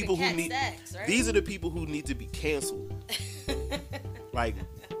 These are the people who need. Right? These are the people who need to be canceled. Like,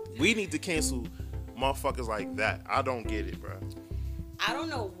 we need to cancel motherfuckers like that. I don't get it, bro. I don't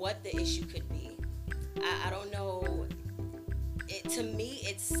know what the issue could be. I don't know. To me,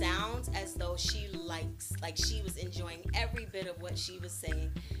 it sounds as though she she was enjoying every bit of what she was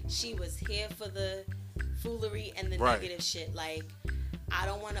saying. She was here for the foolery and the negative shit. Like, I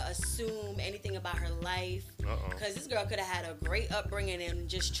don't want to assume anything about her life, because this girl could have had a great upbringing and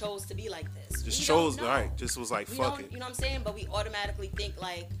just chose to be like this. Just chose, right? Just was like, fuck it. You know what I'm saying? But we automatically think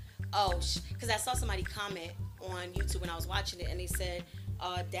like, oh, because I saw somebody comment on YouTube when I was watching it, and they said,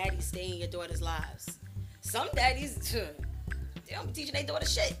 "Daddy's staying in your daughter's lives." Some daddies, they don't be teaching their daughter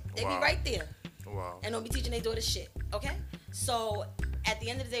shit. They be right there. Wow. And don't be teaching their daughter shit. Okay? So at the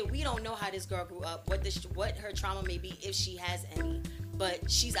end of the day, we don't know how this girl grew up, what her trauma may be, if she has any.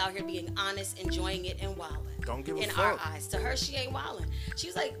 But she's out here being honest, enjoying it, and wilding. Don't give a fuck. In our eyes. To her, she ain't wilding. She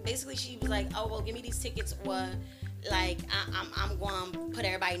was like, basically, she was like, oh, well, give me these tickets, or like, I'm going to put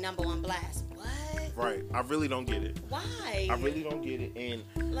everybody's number on blast. What? Right. I really don't get it. Why? I really don't get it. And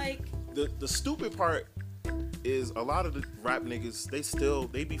like, the stupid part is a lot of the rap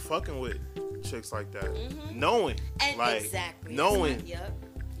niggas, they be fucking with chicks like that. Knowing. And like, exactly. knowing.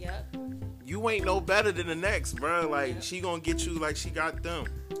 Yep. You ain't no better than the next, bro. Like, she gonna get you like she got them.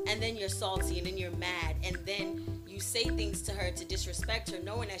 And then you're salty, and then you're mad, and then you say things to her to disrespect her,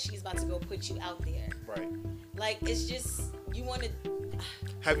 knowing that she's about to go put you out there. Right. Like, it's just, you want to.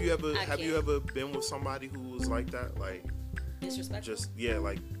 Have you ever been with somebody who was like that? Like, disrespectful? Just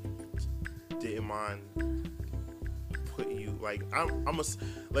like didn't mind putting you like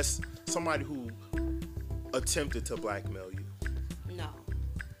somebody who attempted to blackmail you. No,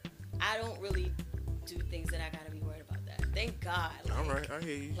 I don't really do things that I gotta be worried about that. Thank God. Like, all right, I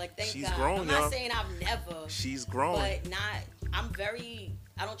hear you. Like, thank She's God. grown, I'm not saying I've never. She's grown. But I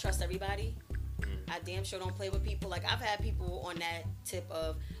don't trust everybody. I damn sure don't play with people. Like, I've had people on that tip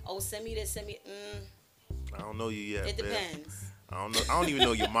of, oh, send me this, I don't know you yet. It depends. I don't know. I don't even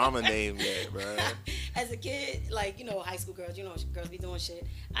know your mama name yet, bro. As a kid, like, you know, high school girls, you know, girls be doing shit.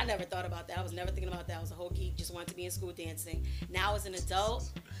 I never thought about that. I was never thinking about that. I was a whole geek, just wanted to be in school dancing. Now as an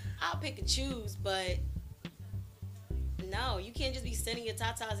adult, I'll pick and choose, but no, you can't just be sending your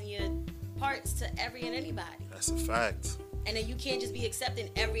tatas and your parts to every and anybody. That's a fact. And then you can't just be accepting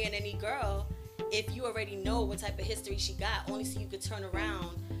every and any girl if you already know what type of history she got, only so you could turn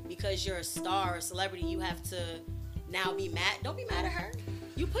around because you're a star or a celebrity. You have to now be mad. Don't be mad at her.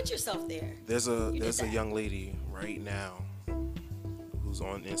 You put yourself there. There's a young lady right now who's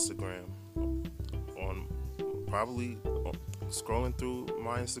on Instagram, probably scrolling through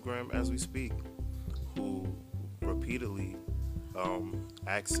my Instagram as we speak, who repeatedly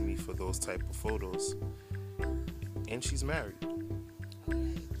asks me for those type of photos, and she's married. Oh,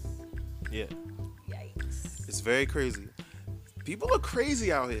 yikes. Yeah. Yikes. It's very crazy. People are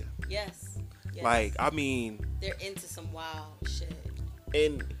crazy out here. Yes. Like, I mean, they're into some wild shit.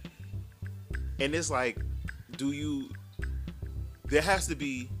 And it's like, there has to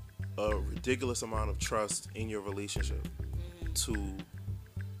be a ridiculous amount of trust in your relationship to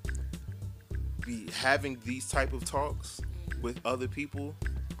be having these type of talks with other people,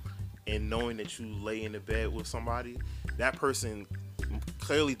 and knowing that you lay in the bed with somebody, that person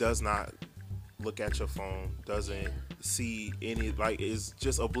clearly does not look at your phone, doesn't see any, like, is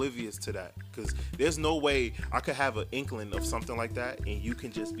just oblivious to that. Because there's no way I could have an inkling of something like that and you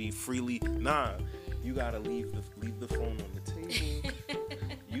can just be freely, you gotta leave the phone on the table.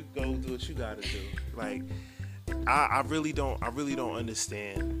 You go do what you gotta do. Like, I really don't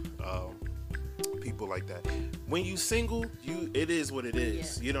understand people like that. When you single, it is what it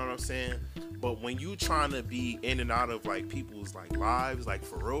is. Yeah. You know what I'm saying? But when you trying to be in and out of like people's like lives, like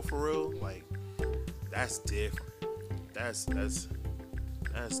for real, like, that's different. That's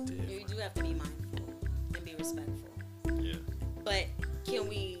different. You do have to be mindful and be respectful. Yeah. But can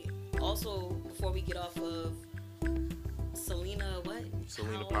we also, before we get off of Selena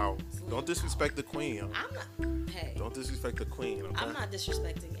Powell. Don't disrespect the queen. Yo. I'm not. Hey. Don't disrespect the queen. Okay? I'm not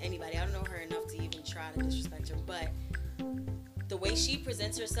disrespecting anybody. I don't know her enough to even try to disrespect her. But the way she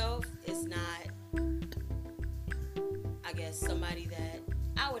presents herself is not, I guess, somebody that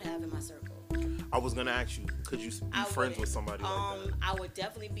I would have in my circle. I was gonna ask you, could you be friends wouldn't. with somebody like that? I would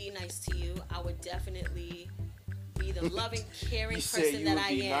definitely be nice to you. I would definitely be the loving, caring You said person you that would I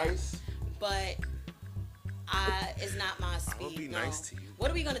be am. nice? But it's not my speed. I would be no. nice to you.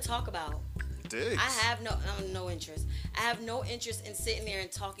 What are we gonna talk about? Dicks. I have no interest. I have no interest in sitting there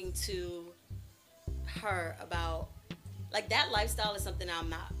and talking to her about like that lifestyle is something I'm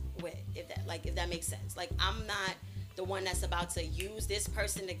not with. If that makes sense. Like I'm not the one that's about to use this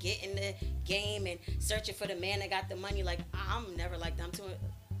person to get in the game and searching for the man that got the money. Like I'm never like that.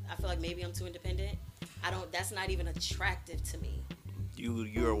 I feel like maybe I'm too independent. That's not even attractive to me.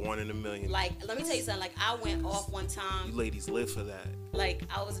 You're one in a million. Like, let me tell you something. Like, I went off one time. You ladies live for that. Like,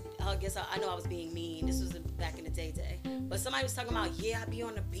 I know I was being mean. This was back in the day. But somebody was talking about, yeah, I be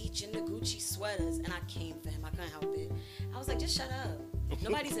on the beach in the Gucci sweaters. And I came for him. I couldn't help it. I was like, just shut up.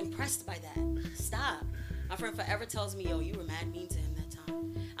 Nobody's impressed by that. Stop. My friend forever tells me, yo, you were mad mean to him that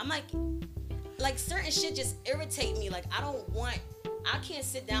time. I'm like certain shit just irritate me. Like, I can't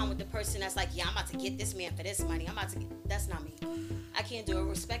sit down with the person that's like, yeah, I'm about to get this man for this money. That's not me. I can't do it.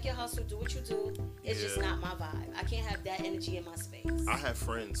 Respect your hustle. Do what you do. It's just not my vibe. I can't have that energy in my space. I have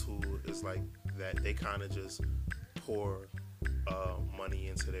friends who is like that. They kind of just pour money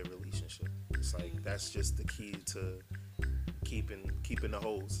into their relationship. It's like that's just the key to keeping the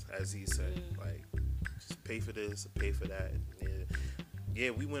hoes, as he said. Like, just pay for this, pay for that.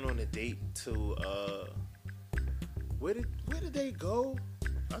 Yeah, we went on a date to where did they go?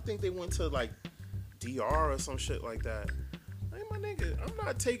 I think they went to like DR or some shit like that. Hey, my nigga, I'm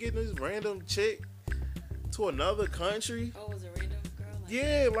not taking this random chick to another country. Oh, it was a random girl?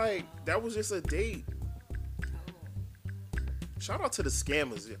 Yeah, like that was just a date. Oh. Shout out to the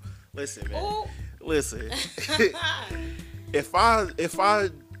scammers. Yeah. Listen, man. Ooh. Listen. if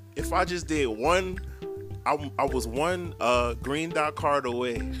I just did one, I was one green dot card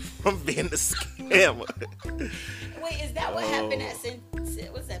away from being a scammer. Wait, is that what happened at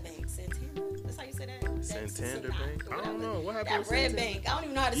what's that bank? Santander? That's how you say that? Santander Bank? I don't know. What happened That with red Santander? bank. I don't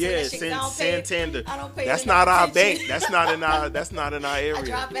even know how to say that shit 'cause I don't pay Santander. I don't pay That's it not enough our attention. bank. That's not in our area. I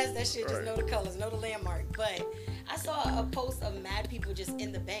drive past that shit, just Right. know the colors, know the landmark. But I saw a post of mad people just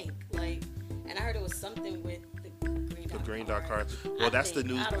in the bank, like, and I heard it was something with the green dot card. Well, that's the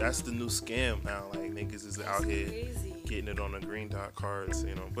new scam now. Like niggas is out here crazy. getting it on the green dot cards,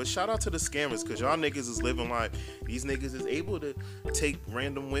 you know. But shout out to the scammers, cause y'all niggas is living life. These niggas is able to take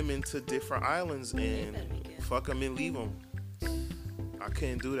random women to different islands and fuck them and leave them. I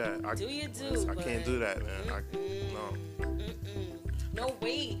couldn't do that. Do you do? I can't do that, man. No. No,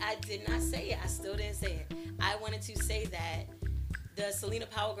 wait. I did not say it. I still didn't say it. I wanted to say that the Selena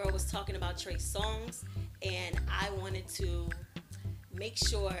Powell girl was talking about Trey Songz, and I wanted to make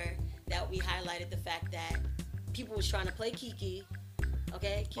sure that we highlighted the fact that people was trying to play Kiki.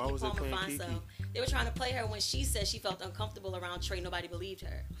 Okay, Kiki Why was they Palmer playing Fine Kiki? Self. They were trying to play her when she said she felt uncomfortable around Trey. Nobody believed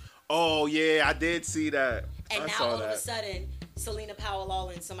her. Oh yeah, I did see that. And I now saw all that. of a sudden, Selena Powell all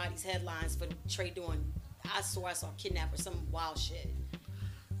in somebody's headlines for Trey doing, I swore I saw kidnap or some wild shit.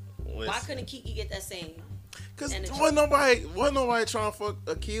 Listen. Why couldn't Kiki get that same? Cause energy? wasn't nobody trying to fuck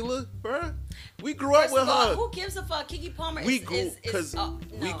Akilah, bruh. We grew up First with of all, her. who gives a fuck? Kiki Palmer We is, grew because no.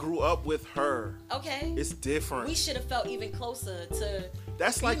 we grew up with her. Okay. It's different. We should have felt even closer to.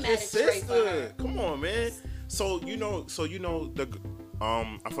 That's be like mad your at Trey for her. sister. Come on, man. So you know the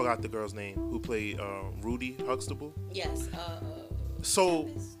I forgot the girl's name who played Rudy Huxtable. Yes. So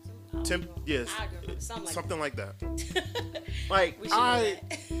Tempest? yes, I agree. something like that. that. Like We should know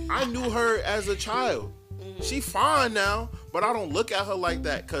that. I knew her as a child. She fine now, but I don't look at her like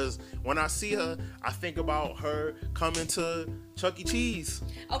that because when I see her, I think about her coming to Chuck E. Cheese.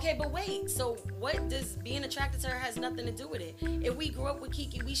 Okay, but wait. So what does being attracted to her has nothing to do with it? If we grew up with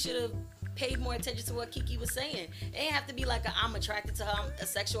Kiki, we should have paid more attention to what Kiki was saying. It ain't have to be like I'm attracted to her, a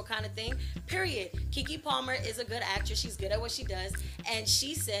sexual kind of thing. Period. Kiki Palmer is a good actress. She's good at what she does, and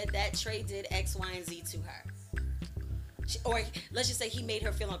she said that Trey did X, Y, and Z to her. Or let's just say he made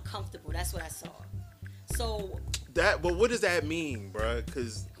her feel uncomfortable. That's what I saw. So But what does that mean, bruh?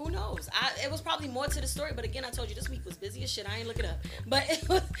 Because who knows? It was probably more to the story. But again, I told you this week was busy as shit. I ain't look it up. But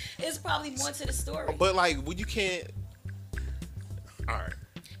it's probably more to the story. But like, when you can't. All right.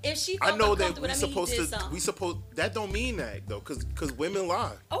 If she I felt know that uncomfortable, we supposed that don't mean that though, because women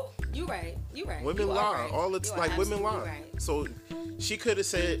lie. Oh, you right. You right. Women You are lie. right. All it's You are like women absolutely lie. right. So she could have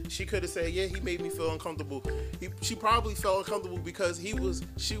said, yeah, he made me feel uncomfortable. She probably felt uncomfortable because she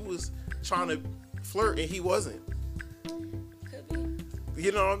was trying to flirt and he wasn't. Could be.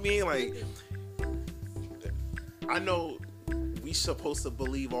 You know what I mean? Like, I know we supposed to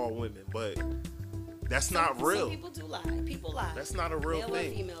believe all women, but That's not real. Some people do lie. People lie. That's not a real Male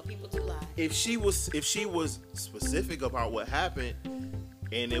thing. or female, people do lie. If she was specific about what happened,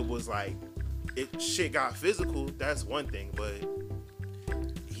 and it was like shit got physical, that's one thing. But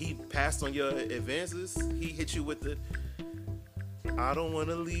he passed on your advances. He hit you with the I don't want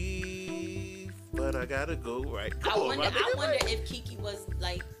to leave, but I gotta go. Right? I wonder if Kiki was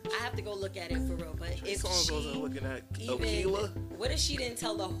like. I have to go look at it for real. But if she wasn't looking at even, Okila, what if she didn't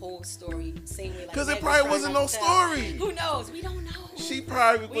tell the whole story same way? Like because it probably wasn't no story. Who knows? We don't know. She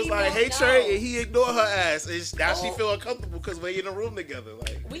probably was like, "Hey Trey," and he ignored her ass, and now she feel uncomfortable because we're in a room together.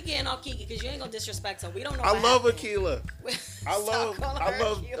 Like we getting off Kiki because you ain't gonna disrespect her. We don't know. I love happened. Akila. I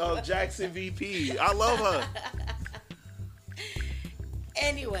love Jackson VP. I love her.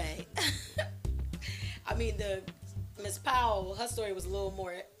 Anyway, I mean the Miss Powell, her story was a little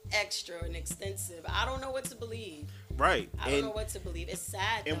more extra and extensive. I don't know what to believe. Right. I don't know what to believe. It's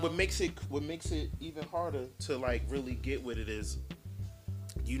sad. And though. what makes it even harder to like really get with it is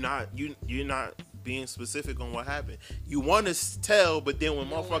you're not being specific on what happened. You want to tell, but then when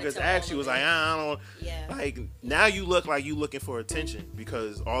motherfuckers ask you, it's like I don't. Yeah. Like now you look like you looking for attention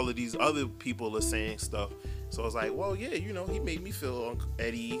because all of these other people are saying stuff. So it's like, well, yeah, he made me feel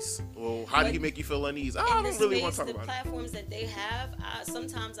at ease. Well, how did he make you feel unease? I don't really want to talk about it. The platforms that they have,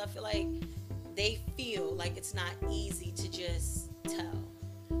 sometimes I feel like they feel like it's not easy to just tell,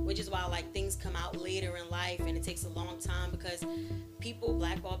 which is why like things come out later in life and it takes a long time because people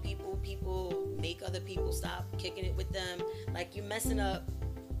blackball people make other people stop kicking it with them. Like you messing up,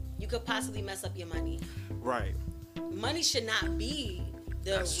 you could possibly mess up your money. Right. Money should not be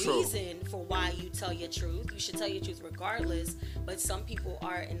the reason for why you tell your truth. You should tell your truth regardless, but some people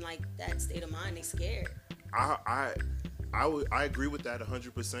are in like that state of mind. They scared. I agree with that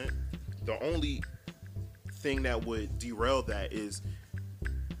 100%. The only thing that would derail that is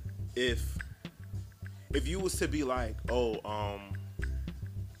if you was to be like, so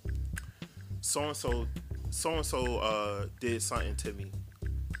and so did something to me,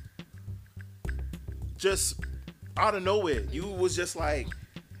 just out of nowhere, you was just like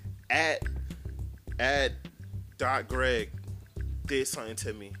at Greg did something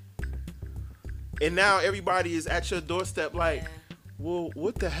to me, and now everybody is at your doorstep like, well,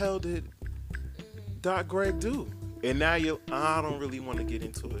 what the hell did Greg do? And now I don't really want to get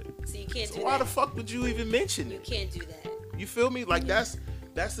into it. So you can't do that. Why the fuck would you even mention it? You can't do that. You feel me? Like that's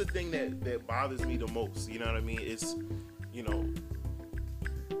the thing that bothers me the most. You know what I mean? It's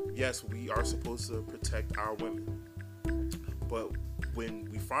yes, we are supposed to protect our women. But when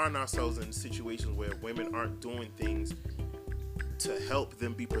we find ourselves in situations where women aren't doing things to help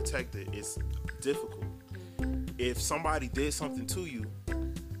them be protected, it's difficult. If somebody did something to you,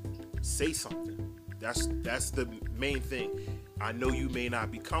 say something. That's the main thing. I know you may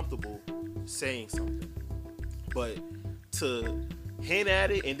not be comfortable saying something, but to hint at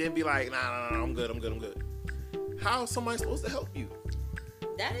it and then be like, nah, I'm good. How is somebody supposed to help you?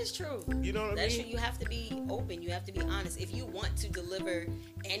 That is true. You know what I mean? You have to be open. You have to be honest. If you want to deliver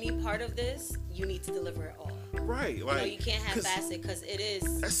any part of this, you need to deliver it all. Right. Like you can't half-ass it because it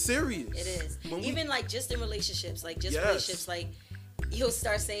is. That's serious. It is. Even like just in relationships, relationships, like you'll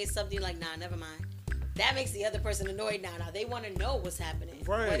start saying something like, nah, never mind. That makes the other person annoyed now. Now they want to know what's happening.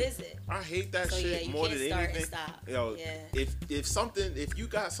 Right. What is it? I hate that shit more than anything. If you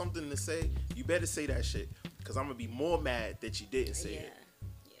got something to say, you better say that shit. Because I'm going to be more mad that you didn't say it.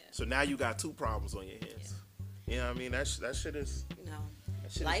 So now you got two problems on your hands. You know what I mean? That shit is...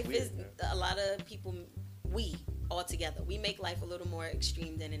 Life is a lot of people, we all together, we make life a little more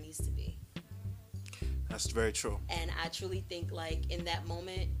extreme than it needs to be. That's very true. And I truly think like in that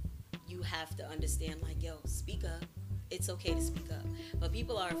moment, you have to understand like, yo, speak up. It's okay to speak up. But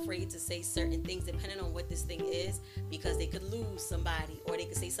people are afraid to say certain things depending on what this thing is because they could lose somebody or they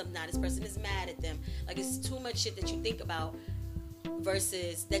could say something, now this person is mad at them. Like it's too much shit that you think about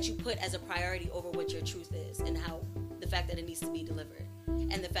versus that you put as a priority over what your truth is and how the fact that it needs to be delivered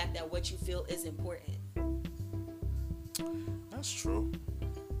and the fact that what you feel is important. That's true.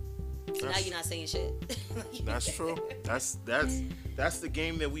 So now you're not saying shit. That's true. That's the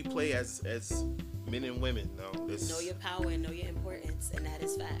game that we play as men and women. No, know your power and know your importance, and that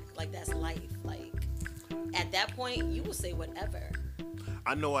is fact. Like that's life. Like at that point, you will say whatever.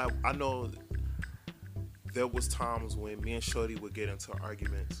 I know. There was times when me and Shorty would get into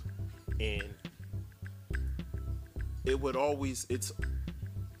arguments, and it would always it's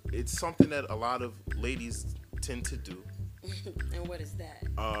something that a lot of ladies tend to do. And what is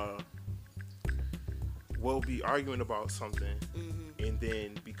that? We'll be arguing about something, and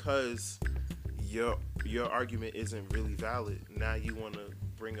then because your argument isn't really valid, now you want to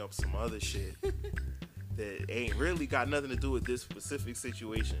bring up some other shit that ain't really got nothing to do with this specific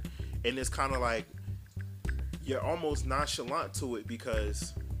situation. And it's kind of like you're almost nonchalant to it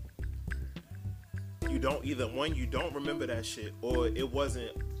because you don't you don't remember that shit, or it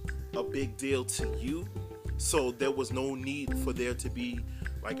wasn't a big deal to you. So there was no need for there to be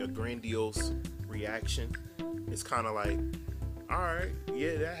like a grandiose reaction. It's kind of like, all right,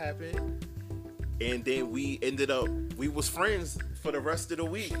 yeah, that happened. And then we was friends for the rest of the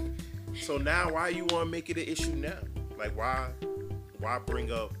week. So now why you want to make it an issue now? Like why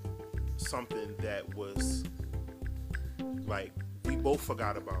bring up something that was like we both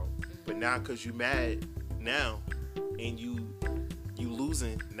forgot about? But now cause you mad now and you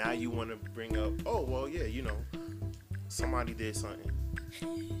losing, now you want to bring up, oh well, yeah, you know, somebody did something.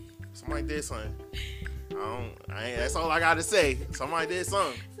 That's all I gotta say. Somebody did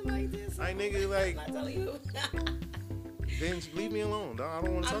something. Like nigga, like I'm not telling you. then leave me alone, dog. I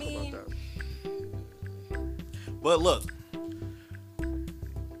don't want to talk about that. But look,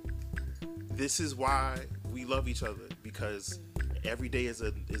 this is why we love each other, because every day is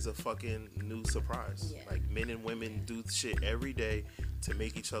a fucking new surprise. Yeah. Like men and women do shit every day to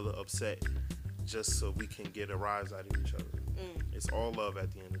make each other upset, just so we can get a rise out of each other. It's all love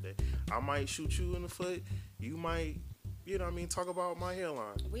at the end of the day. I might shoot you in the foot. You might, you know what I mean, talk about my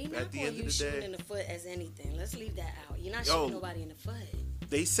hairline. We not at the gonna end of use the day, shooting in the foot as anything. Let's leave that out. You're not shooting nobody in the foot.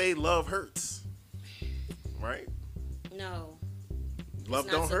 they say love hurts, right? No. Love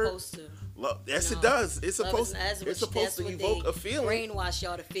It's not don't hurt. supposed to. Love, yes, No. it does. It's Love supposed. is- It's supposed to evoke a feeling. Brainwash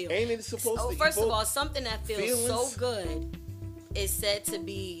y'all to feel. Ain't it supposed to? First of evoke all, something that feels feelings? so good is said to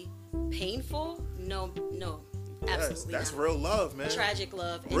be painful. No, Yes, absolutely that's not. real love, man. Tragic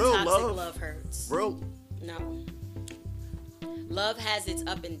love and Real toxic love. love hurts. Real. No. Love has its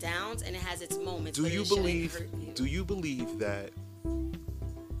up and downs and it has its moments. Do but you it shouldn't believe? hurt you. Do you believe that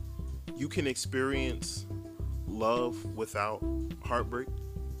you can experience love without heartbreak?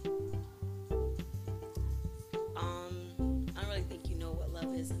 I don't really think you know what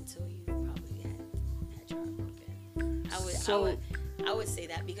love is until you probably had your heart broken. I would say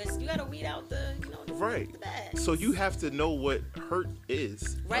that because you gotta weed out the Right. the bad. So you have to know what hurt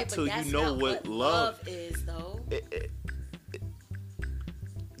is Right, until but that's you know not what love. is though.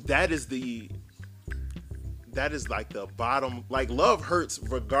 That is like the bottom. Like love hurts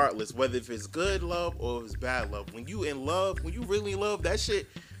regardless, whether if it's good love or if it's bad love. When you in love, when you really love, that shit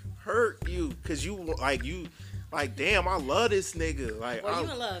hurt you because you like damn, I love this nigga. Like, Well,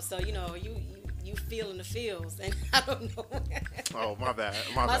 you in love, so you feeling the feels, and I don't know. oh my bad,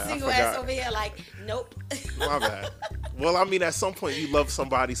 My I single forgot. ass over here, like, nope. My bad. Well, I mean, at some point you love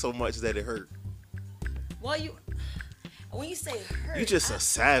somebody so much that it hurt. Well, when you say hurt, You just a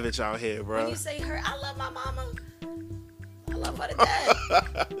savage out here, bro. when you say hurt, I love my mama. I love her to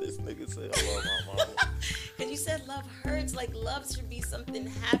death. This nigga said I love my mama. Cause you said love hurts. Like love should be something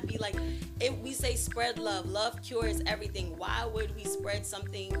happy. Like if we say spread love, love cures everything. Why would we spread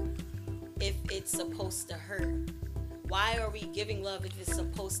something if it's supposed to hurt? Why are we giving love if it's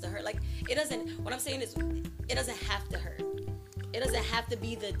supposed to hurt? Like it doesn't. What I'm saying is, it doesn't have to hurt. It doesn't have to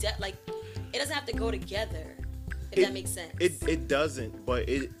be the like. It doesn't have to go together. If that makes sense. It doesn't, but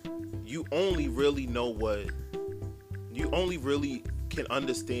you only really know what you only really can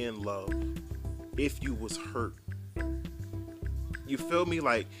understand love if you was hurt. You feel me?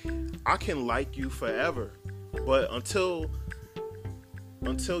 Like I can like you forever, but until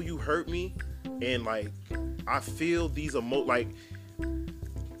you hurt me and like I feel these like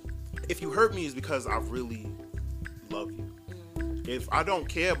if you hurt me is because I really love you. If I don't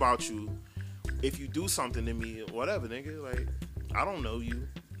care about you, if you do something to me, whatever, nigga, like, I don't know you.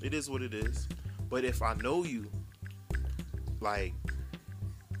 It is what it is. But if I know you, like,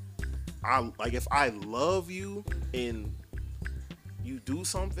 if I love you and you do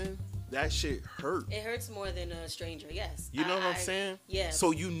something, that shit hurt. It hurts more than a stranger, yes. You know what I'm saying? Yeah.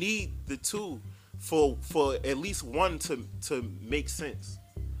 So you need the two for at least one to make sense.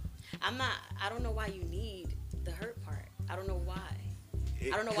 I don't know why you need the hurt part. I don't know why. I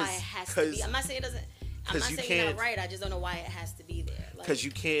don't know why it has to be. I'm not saying it doesn't. I'm not saying you're not right. I just don't know why it has to be there. Because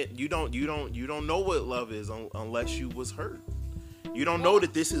you don't know what love is unless you was hurt. You don't know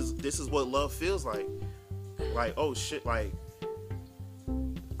that this is what love feels like. Like, oh shit, like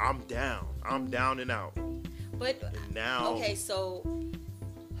I'm down and out. But and now, okay, so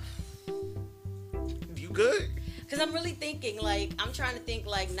you good? Because I'm really thinking, like, I'm trying to think,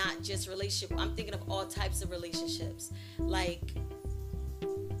 like, not just relationship. I'm thinking of all types of relationships. Like,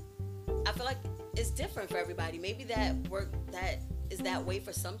 I feel like it's different for everybody. Maybe that is that way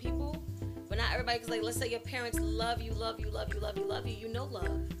for some people, but not everybody. Because, like, let's say your parents love you. You know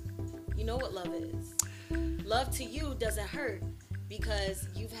love. You know what love is. love to you doesn't hurt because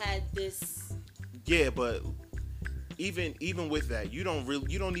you've had this. Yeah, but even with that, you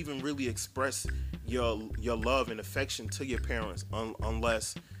don't even really express your love and affection to your parents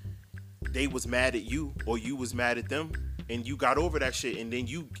unless they was mad at you or you was mad at them and you got over that shit, and then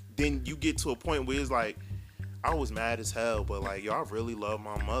you get to a point where it's like, I was mad as hell, but like, yo, I really love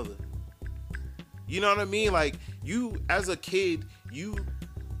my mother. You know what I mean? Like, you as a kid, you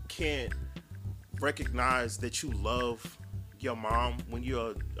can't recognize that you love your mom when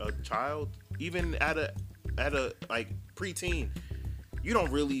you're a child, even at a like preteen. You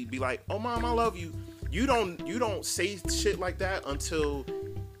don't really be like, oh mom, I love you. You don't say shit like that until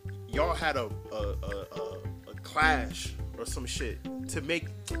y'all had a clash or some shit to make,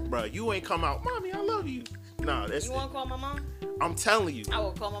 bruh, you ain't come out, mommy, I love you. Nah, that's. You want to call my mom? I'm telling you. I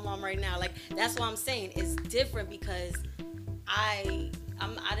will call my mom right now. Like, that's what I'm saying. It's different because I'm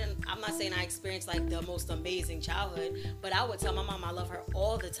not saying I experienced like the most amazing childhood, but I would tell my mom I love her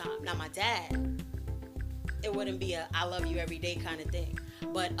all the time. Now my dad, it wouldn't be a I love you every day kind of thing.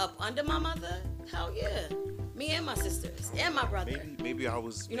 But up under my mother, hell yeah. Me and my sisters and my brother. Maybe I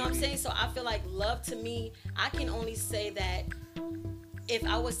was. You know what I'm saying? So I feel like love to me, I can only say that if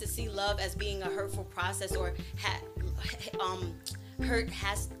I was to see love as being a hurtful process or hurt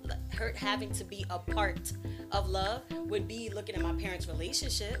having to be a part of love, would be looking at my parents'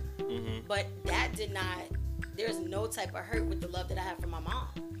 relationship. Mm-hmm. But that did not. There's no type of hurt with the love that I have for my mom.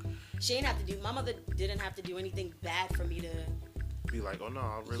 She ain't have to do. My mother didn't have to do anything bad for me to be like, oh no,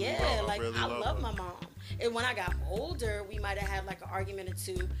 I really love my mom. And when I got older, we might have had like an argument or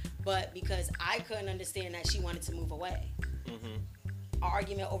two, but because I couldn't understand that she wanted to move away. Mm-hmm. An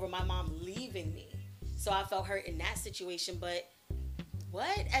argument over my mom leaving me. So I felt hurt in that situation. But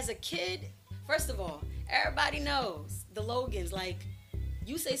what? As a kid, first of all, everybody knows the Logans, like,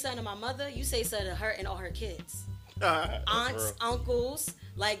 you say something to my mother, you say something to her and all her kids. Aunts, uncles,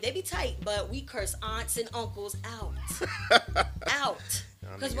 like, they be tight, but we curse aunts and uncles out. Out.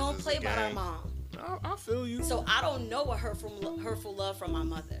 Because we don't play about our mom. I feel you. So I don't know a hurtful love from my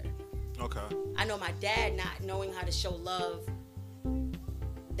mother. Okay. I know my dad not knowing how to show love,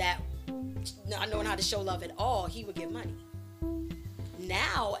 not knowing how to show love at all, he would give money.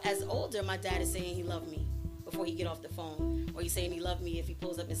 Now, as older, my dad is saying he loved me before he get off the phone. Or he's saying he loved me if he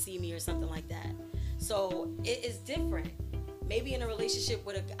pulls up and see me or something like that. So it is different. Maybe in a relationship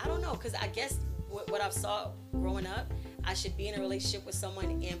with I don't know, because I guess what I've saw growing up, I should be in a relationship with someone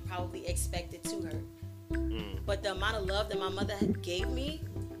and probably expect it to hurt. Mm. But the amount of love that my mother gave me,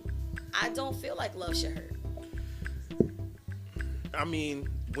 I don't feel like love should hurt. I mean,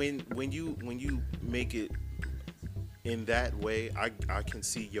 when you make it in that way, I can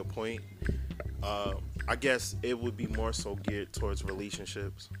see your point. I guess it would be more so geared towards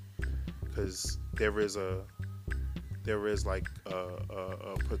relationships, because there is like a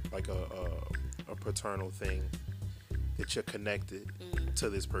paternal thing that you're connected to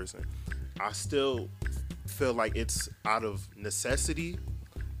this person. I still feel like it's out of necessity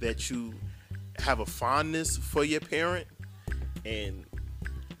that you have a fondness for your parent, and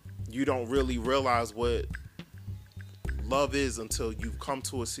you don't really realize what love is until you've come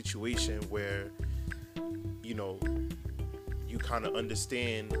to a situation where, you know, you kind of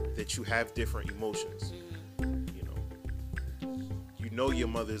understand that you have different emotions. You know your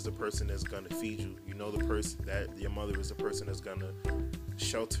mother is the person that's gonna feed you. You know the person that your mother is the person that's gonna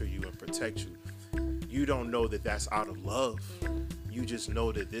shelter you and protect you. You don't know that that's out of love. You just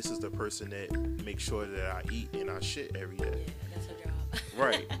know that this is the person that makes sure that I eat and I shit every day. Yeah, that's her job.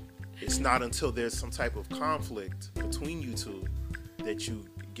 Right. It's not until there's some type of conflict between you two that you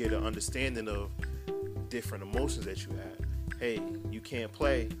get an understanding of different emotions that you have. Hey, you can't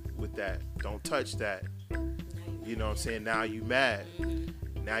play with that. Don't touch that. You know what I'm saying? Now you mad.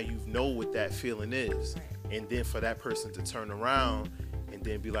 Now you know what that feeling is. Right. And then for that person to turn around and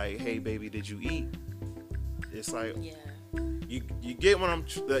then be like, hey, baby, did you eat? It's like, yeah. You get what I'm,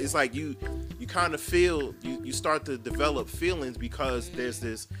 it's like you kind of feel, you start to develop feelings because there's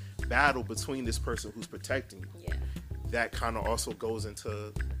this battle between this person who's protecting you. Yeah. That kind of also goes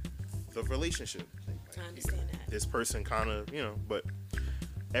into the relationship. I understand that. This person kind of, you know, but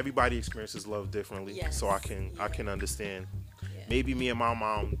everybody experiences love differently. Yes. So I can understand. Yeah. Maybe me and my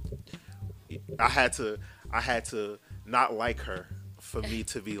mom, I had to not like her for me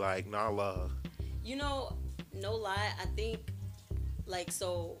to be like, nah, love. You know, no lie, I think, like,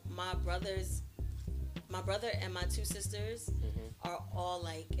 so my brother and my two sisters are all,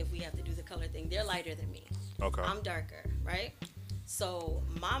 like, if we have to do the color thing, they're lighter than me. Okay. I'm darker, right? So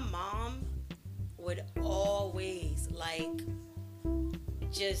my mom would always, like,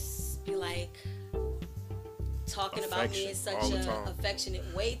 just be like, talking about me in such all the a time. affectionate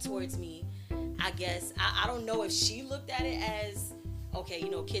way towards me. I guess I don't know if she looked at it as, okay,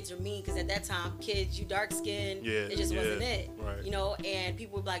 you know, kids are mean, because at that time, kids, you dark skinned, Yeah, it just wasn't it, right. you know, and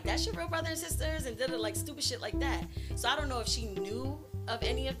people would be like, that's your real brother and sisters, and did like stupid shit like that. So I don't know if she knew of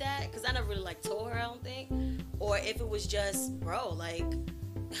any of that, because I never really like told her, I don't think, or if it was just, bro, like,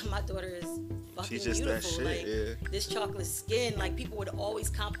 my daughter is fucking She's just beautiful. that shit, like this chocolate skin, like people would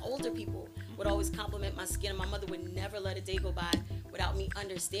always older people would always compliment my skin, and my mother would never let a day go by without me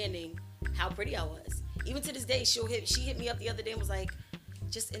understanding how pretty I was. Even to this day, she hit me up the other day and was like,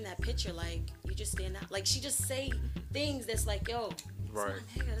 just in that picture, like, you just stand out. Like, she just say things that's like, yo, that's Right.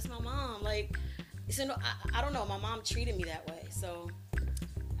 my nigga, that's my mom. Like, so no, I don't know. My mom treated me that way, so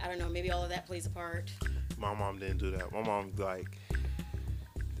I don't know. Maybe all of that plays a part. My mom didn't do that. My mom's like,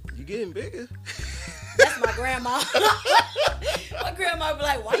 you getting bigger. That's my grandma. My grandma be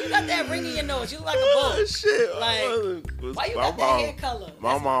like, why you got that ring in your nose? You look like a Oh, bull. shit. Like, why you got that hair color?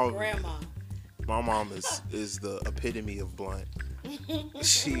 My That's mom- my grandma. My mom is the epitome of blunt.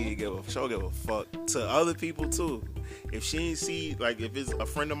 She'll give a fuck to other people too. If she ain't see, like, if it's a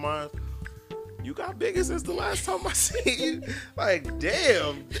friend of mine, you got bigger since the last time I seen you. Like,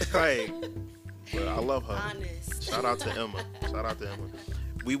 damn. Like, but I love her. Honest. Shout out to Emma.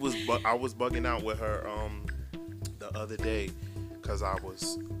 I was bugging out with her the other day because I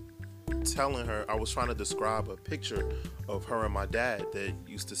was telling her, I was trying to describe a picture of her and my dad that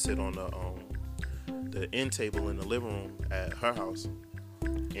used to sit on the end table in the living room at her house,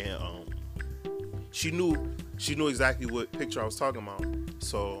 and she knew exactly what picture I was talking about.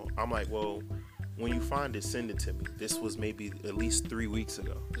 So I'm like, well, when you find it, send it to me. This was maybe at least 3 weeks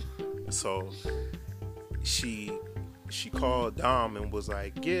ago. So she called Dom and was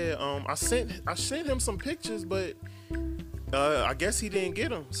like, yeah, I sent him some pictures, but I guess he didn't get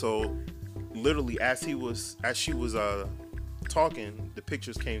them. So literally as she was talking, the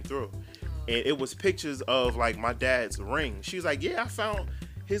pictures came through, and it was pictures of like my dad's ring. She was like, yeah, I found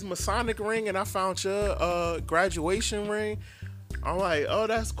his Masonic ring and I found your graduation ring. I'm like, oh,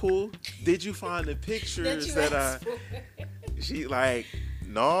 that's cool. Did you find the pictures she like,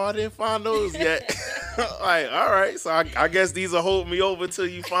 no, I didn't find those yet. Like, all right, so I guess these will hold me over till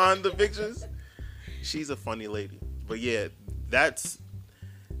you find the pictures. She's a funny lady. But yeah, that's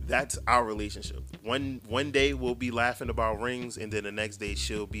our relationship. One day we'll be laughing about rings, and then the next day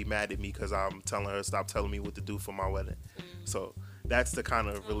she'll be mad at me because I'm telling her stop telling me what to do for my wedding. So that's the kind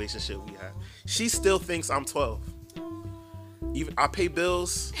of relationship we have. She still thinks I'm 12. Even I pay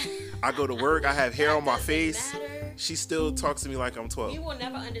bills, I go to work, I have hair on my face. Matter. She still talks to me like I'm 12. We will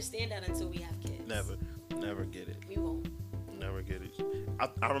never understand that until we have kids. Never get it. We won't. Never get it.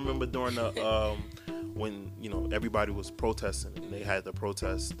 I remember during the when everybody was protesting and they had the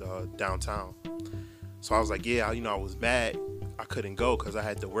protest downtown. So I was like, yeah, I was mad I couldn't go because I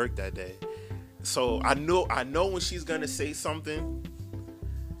had to work that day. So I know when she's gonna say something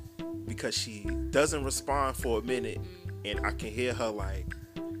because she doesn't respond for a minute, and I can hear her like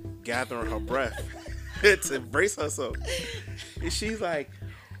gathering her breath to brace herself. And she's like,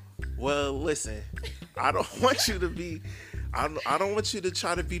 well, listen, I don't want you to be, I don't want you to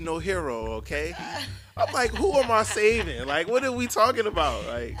try to be no hero, okay? I'm like, who am I saving? Like, what are we talking about?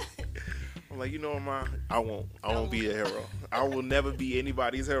 Like, I'm like, I won't be a hero. I will never be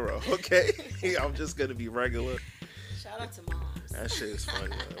anybody's hero, okay? I'm just gonna be regular. Shout out to moms. That shit is funny,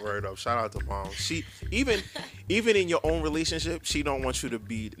 man. Word up. Shout out to mom. She even in your own relationship, she don't want you to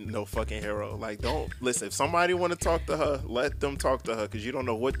be no fucking hero. Like, don't listen. If somebody want to talk to her, let them talk to her, because you don't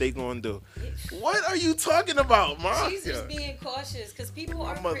know what they gonna do. What are you talking about, mom? She's just being cautious because people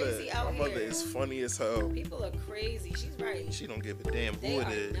are crazy out here. My mother is funny as hell. People are crazy. She's right. She don't give a damn They who it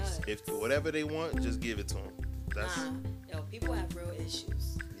are is. nuts. If whatever they want, just give it to them. That's People have real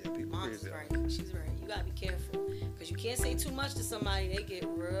issues. yeah, people Mom's crazy. right. She's right. You gotta be careful because you can't say too much to somebody. They get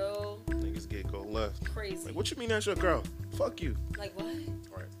real Niggas go left. crazy. Like, what you mean that's your girl? Fuck you. Like what?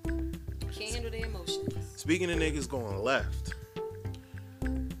 Right. Can't handle their emotions. Speaking of niggas going left,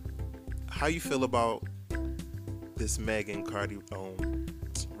 how you feel about this Megan Cardi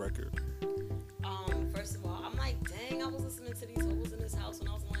record? First of all, I'm like, dang, I was listening to these hoes in this house when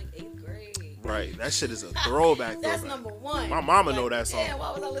I was in like 8th grade. Right, that shit is a throwback. That's throwback. number one. My mama Like, know that song. Yeah,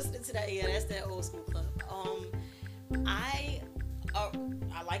 why was I listening to that? Yeah, that's that old school club.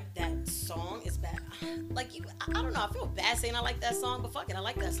 I like that song. It's bad. Like I don't know. I feel bad saying I like that song, but fuck it, I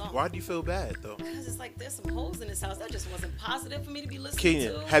like that song. Why do you feel bad though? Because it's like there's some hoes in this house. That just wasn't positive for me to be listening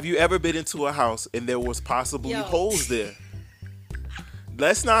Kenyon, to. have you ever been into a house and there was possibly Yo. hoes there?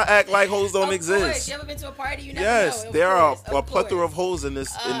 Let's not act like hoes don't Of exist. course. You ever been to a party? You never Yes, know. there are Of a plethora course. of hoes in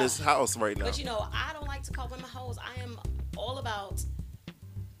this house right now. But I don't like to call women hoes. about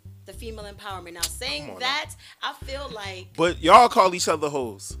the female empowerment. Now, saying that, I feel like. But y'all call each other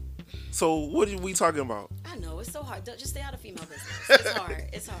hoes. So what are we talking about? I know it's so hard. Just stay out of female business. It's hard.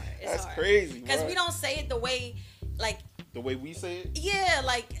 It's hard. That's crazy. Because we don't say it the way, like. The way we say it. Yeah,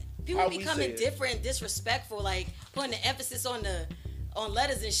 like people becoming different, disrespectful, like putting the emphasis on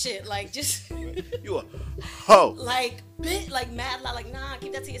letters and shit. Like just. You a hoe. Like like mad loud. Like nah,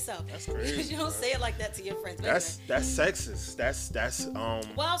 keep that to yourself. That's crazy. You don't say it like that to your friends. That's sexist. That's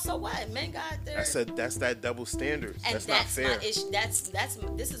Well, so what? Men got their. That's that double standard. And that's not fair. My issue.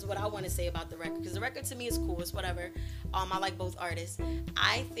 This is what I want to say about the record, because the record to me is cool. It's whatever. I like both artists.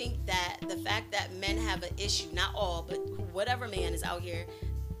 I think that the fact that men have an issue, not all, but whatever man is out here,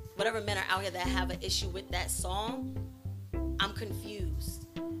 whatever men are out here that have an issue with that song, I'm confused.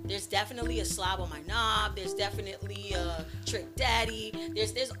 There's definitely a slob on my knob. There's definitely a trick daddy.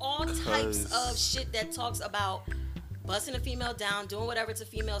 There's all types of shit that talks about busting a female down, doing whatever to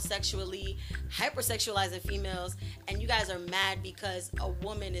females sexually, hypersexualizing females, and you guys are mad because a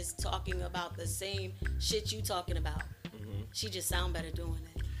woman is talking about the same shit you talking about. Mm-hmm. She just sound better doing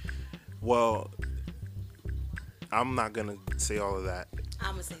it. Well, I'm not gonna say all of that.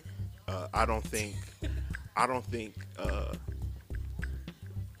 I'm gonna say that. I don't think. I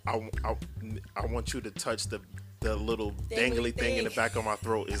want you to touch the little dangly thing in the back of my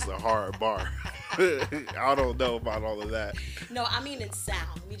throat is a hard bar. I don't know about all of that. No, I mean in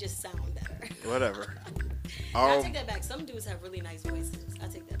sound. We just sound better. Whatever. I take that back. Some dudes have really nice voices. I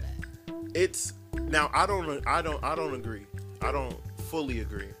take that back. It's now I don't agree. I don't fully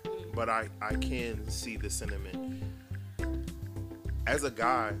agree, but I can see the sentiment. As a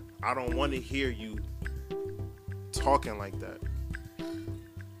guy, I don't want to hear you talking like that.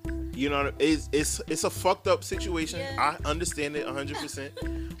 You know, it's a fucked up situation. Yeah. I understand it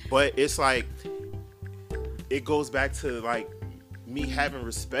 100%, but it's like it goes back to like me having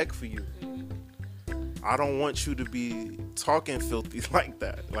respect for you. I don't want you to be talking filthy like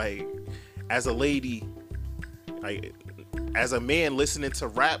that. Like as a lady, like as a man listening to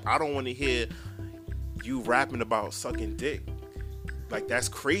rap, I don't want to hear you rapping about sucking dick. Like that's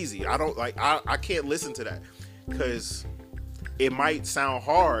crazy. I can't listen to that because it might sound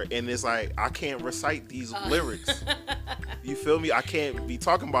hard, and it's like I can't recite these lyrics. You feel me? I can't be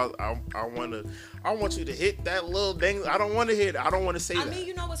talking about. I want you to hit that little thing. I don't want to hit. I don't want to say that. I mean,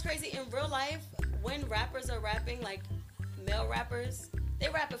 you know what's crazy? In real life, when rappers are rapping, like male rappers, they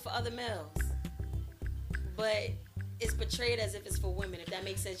rapping for other males, but it's portrayed as if it's for women. If that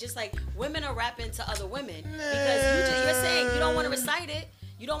makes sense, just like women are rapping to other women because you're saying you don't want to recite it.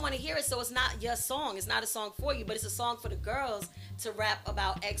 You don't want to hear it, so it's not your song. It's not a song for you, but it's a song for the girls to rap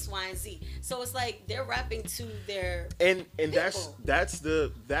about X, Y, and Z. So it's like they're rapping to their and people. that's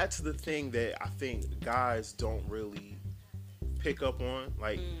the thing that I think guys don't really pick up on.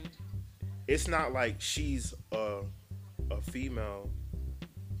 Like it's not like she's a female,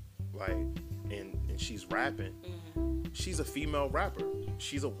 like and she's rapping. She's a female rapper.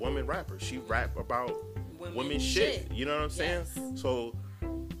 She's a woman rapper. She rap about women shit. You know what I'm saying? Yes. So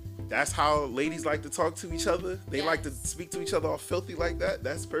that's how ladies like to talk to each other. They like to speak to each other all filthy like that.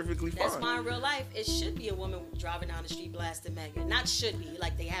 That's perfectly fine. That's why in real life, it should be a woman driving down the street blasting Megan. Not should be,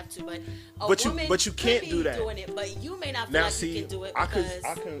 like they have to, but a woman you can't do that. Doing it, but you may not feel like you can do it because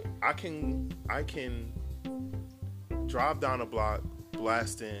I can drive down a block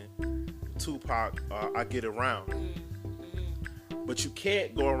blasting Tupac. I Get Around, but you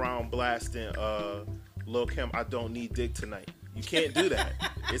can't go around blasting Lil' Kim. I Don't Need Dick Tonight. You can't do that.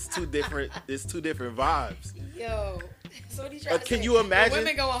 It's two different vibes. Yo, so what are you trying to say? Can you imagine?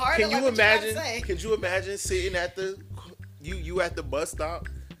 Women going hard. Can you imagine? Can you imagine sitting at you at the bus stop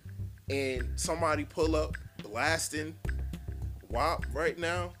and somebody pull up blasting WAP right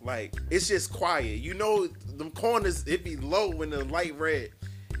now? Like it's just quiet. You know, them corners it be low when the light red,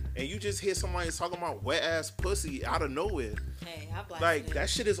 and you just hear somebody talking about wet ass pussy out of nowhere. Hey, I blasted like it. That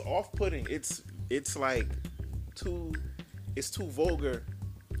shit is off putting. It's like too. It's too vulgar.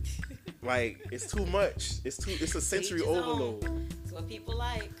 Like it's too much. It's a sensory overload. That's what people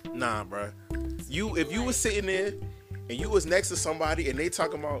like. Nah, bruh. If you was sitting there and you was next to somebody and they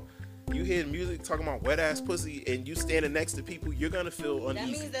talking about, you hear music talking about wet ass pussy and you standing next to people, you're gonna feel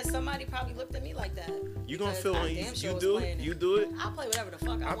uneasy. That means that somebody probably looked at me like that. You gonna feel uneasy. You do it. You do it. I play whatever the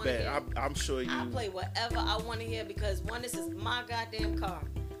fuck I want to hear. I'm sure you. I play whatever I want to hear because one, this is my goddamn car.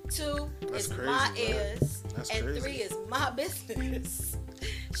 Two, it's my ears. And crazy. Three is my business.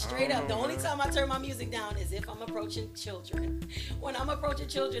 Straight up. The only time I turn my music down is if I'm approaching children. When I'm approaching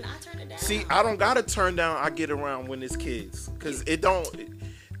children, I turn it down. See, I don't gotta turn down I Get Around when it's kids. Cause it don't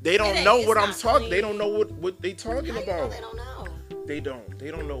They don't ain't- know it's what I'm not talking. They clean. don't know what they talking How you know about. they don't know? They don't.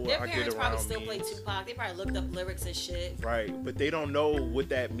 They don't know what Their I get parents around probably still play means. Tupac. They probably looked up lyrics and shit. Right, but they don't know what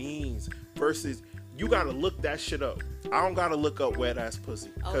that means. Versus, you gotta look that shit up. I don't gotta look up wet ass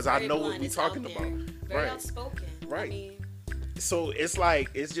pussy because I Very know what blunt. we It's talking out there. about. Very Right. outspoken. Right. I mean, So it's like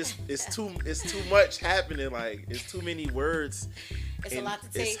it's too much happening. Like it's too many words. it's a and lot to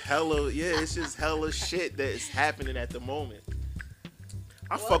take. It's hella it's just hella shit that is happening at the moment.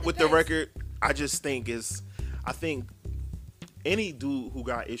 I Well, fuck it with the depends. record. I think any dude who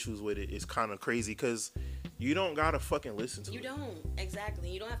got issues with it is kind of crazy because you don't gotta fucking listen to You it. don't. Exactly.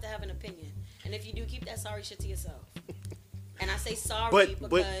 You don't have to have an opinion. And if you do, keep that sorry shit to yourself. And I say sorry But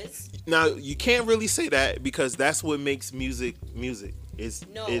because now you can't really say that because that's what makes music.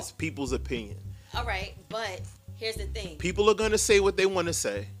 No. It's people's opinion. all right, but here's the thing. People are gonna say what they want to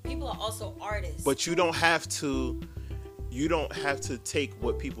say, People are also artists. but you don't have to. You don't have to take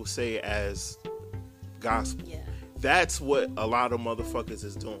what people say as gospel. yeah. That's what a lot of motherfuckers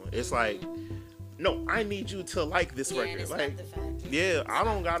is doing. It's like, no, I need you to like this Yeah, and record. it's Like, not the fact. yeah, It's I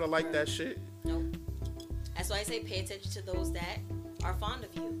don't not. gotta like that shit. Nope. That's why I say pay attention to those that are fond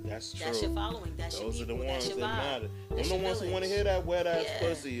of you. That's true. That's your following. That's Those your are the people. ones That's that your vibe. matter. Them That's the your ones who want to village. hear that wet ass Yeah.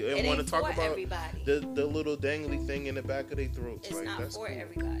 pussy It and want to ain't talk for about everybody. the little dangly thing in the back of their throats. It's Like, not that's for cool.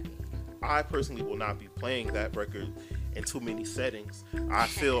 everybody. I personally will not be playing that record in too many settings. I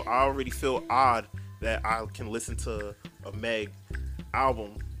already feel odd that I can listen to a Meg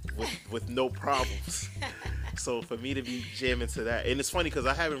album with no problems. So for me to be jamming to that, and it's funny because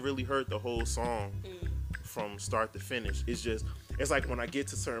I haven't really heard the whole song from start to finish. It's like when I get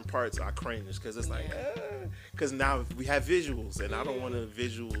to certain parts, I cringe because it's like, because now we have visuals, and I don't want a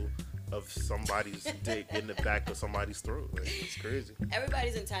visual of somebody's dick in the back of somebody's throat. Like, it's crazy.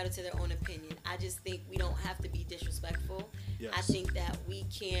 Everybody's entitled to their own opinion. I just think we don't have to be disrespectful. Yes. I think that we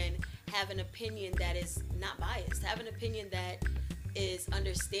can have an opinion that is not biased. Have an opinion that is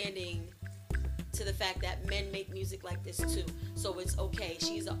understanding to the fact that men make music like this too. So it's okay.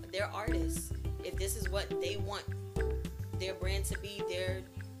 They're artists. If this is what they want their brand to be, their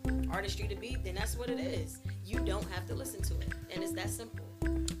artistry to be, then that's what it is. You don't have to listen to it. And it's that simple.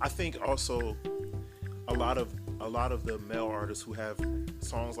 I think also a lot of the male artists who have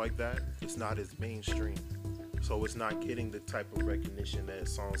songs like that, it's not as mainstream, so it's not getting the type of recognition that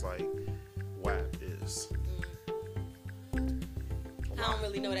songs like WAP is. I don't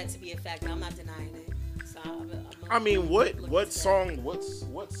really know that to be a fact, but I'm not denying it. So I mean, what look into that. song? What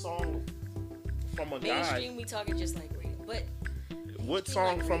song from a guy? Mainstream, we talking just like radio, but What mainstream,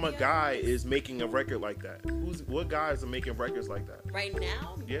 song like from a radio guy is making a record like that? What guys are making records like that? right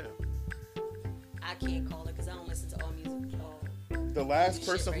now Yeah, I can't call it because I don't listen to all music. the last Shit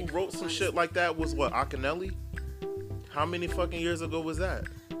person right who now, wrote some honestly. shit like that was what, Akinelli? How many fucking years ago was that?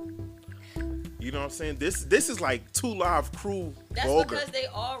 You know what I'm saying? This is like Two Live Crew That's vulgar. because they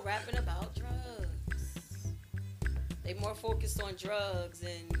all rapping about drugs. They more focused on drugs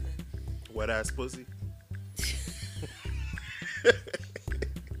and Wet ass pussy.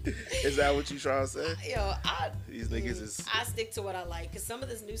 Is that what you trying to say? These niggas is I stick to what I like because some of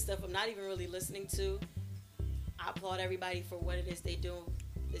this new stuff I'm not even really listening to. I applaud everybody for what it is they do.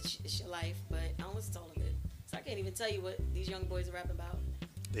 It's your life, but I don't listen to all of it. So I can't even tell you what these young boys are rapping about.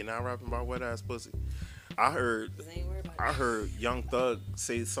 they not rapping about wet ass pussy. I heard 'Cause they ain't worried about it. Young Thug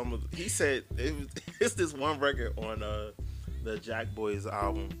say he said it's this one record on the Jack Boys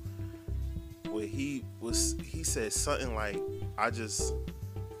album where he said something like I just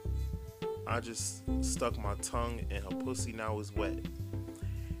stuck my tongue in her pussy, now it's wet.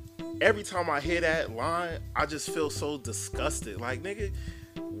 Every time I hear that line, I just feel so disgusted. Like, nigga,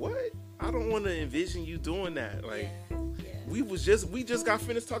 what? I don't want to envision you doing that. Like, yeah. we just got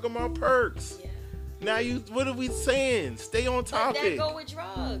finished talking about perks. Yeah. Now what are we saying? Stay on But that topic. go with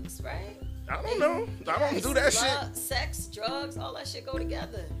drugs, right? I don't know. I don't do that shit. Sex, drugs, all that shit go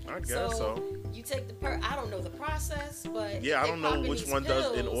together. I guess so. You take the I don't know the process, but Yeah, I they don't know popping which these one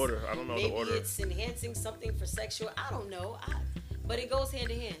does in pills, order. I don't know maybe the order. it's enhancing something for sexual. I don't know. But it goes hand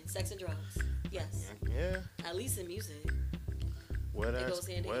in hand. Sex and drugs. Yes. Yeah. At least in music. Wet It ass, goes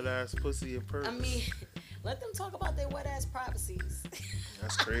hand in wet hand. ass pussy and perks. I mean, let them talk about their wet ass privacies.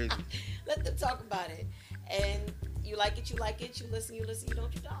 That's crazy. Let them talk about it. And you like it, you like it. You listen, you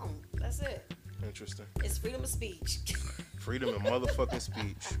don't, you don't. That's it. Interesting. It's freedom of speech. Freedom of motherfucking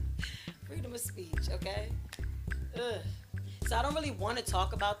speech. Freedom of speech, okay? Ugh. So I don't really want to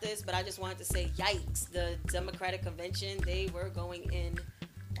talk about this, but I just wanted to say, yikes, the Democratic Convention, they were going in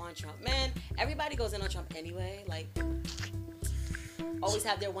on Trump. Man, everybody goes in on Trump anyway. Like, always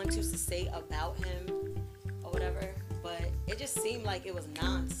have their one-twos to say about him or whatever. but it just seemed like it was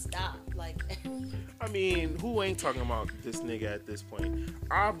non-stop. Like, I mean, who ain't talking about this nigga at this point?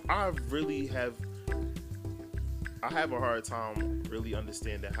 I really have. I have a hard time really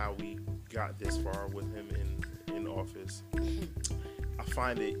understanding how we got this far with him in office. I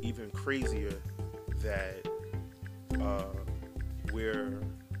find it even crazier that we're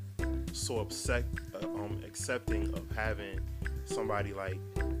so accepting of having somebody like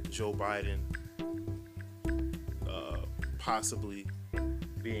Joe Biden possibly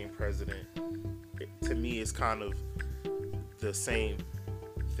being president. To me, it's kind of the same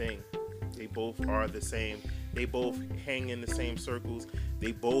thing. They both are the same. They both hang in the same circles.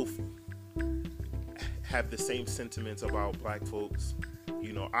 They both have the same sentiments about black folks.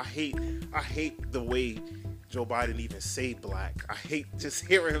 You know, I hate the way Joe Biden even say black. I hate just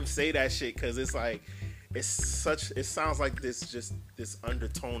hearing him say that shit, because it's like, it sounds like this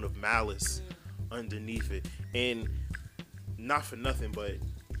undertone of malice underneath it. And not for nothing, but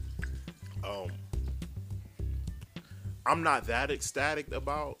I'm not that ecstatic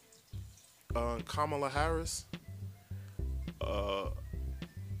about Kamala Harris.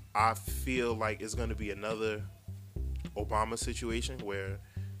 I feel like it's going to be another Obama situation where,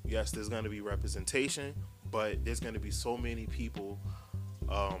 yes, there's going to be representation, but there's going to be so many people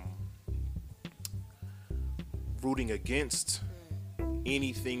rooting against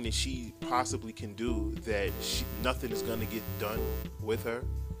anything that she possibly can do, that nothing is going to get done with her.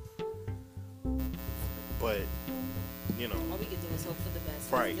 But, you know, all we can do is hope for the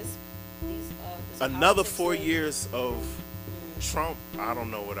best. Right. This Another politics 4 thing, years of Trump, I don't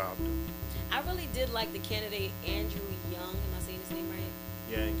know what I'll do. I really did like the candidate Andrew Young. Am I saying his name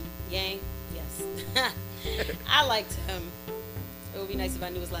right? Yang. Yes. I liked him. It would be nice if I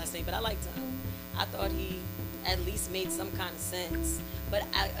knew his last name, but I liked him. I thought he at least made some kind of sense. But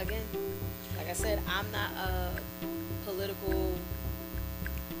again, like I said, I'm not a political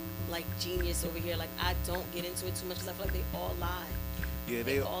like genius over here. Like, I don't get into it too much because I feel like they all lie. Yeah,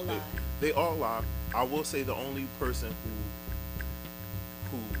 they all lie. They all lie. I will say the only person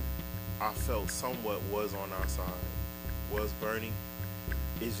who I felt somewhat was on our side was Bernie.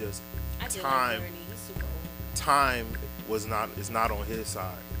 It's just I did time. like Bernie. He's super old. Time is not on his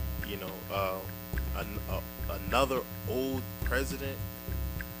side. You know, another old president.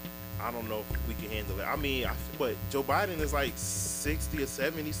 I don't know if we can handle it. I mean, but Joe Biden is like 60 or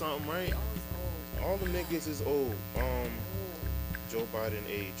 70 something, right? They always old. All the niggas is old. Joe Biden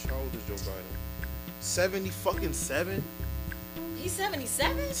age. How old is Joe Biden? 77? He's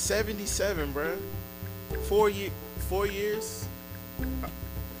 77? 77, bruh. 4 years.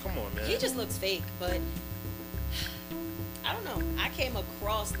 Come on, man. He just looks fake, but I don't know. I came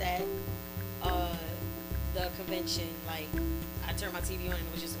across that the convention, like, I turned my TV on and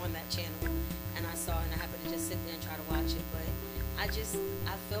it was just on that channel, and I saw it, and I happened to just sit there and try to watch it. But I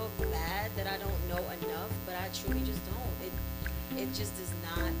feel bad that I don't know enough, but I truly just don't. It just does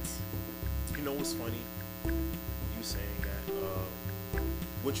not. You know what's funny? You saying that.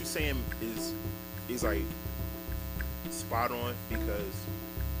 What you saying is like spot on, because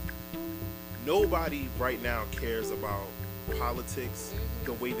nobody right now cares about politics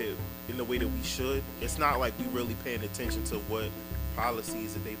in the way that we should. It's not like we really paying attention to what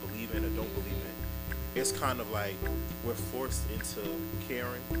policies that they believe in or don't believe in. It's kind of like we're forced into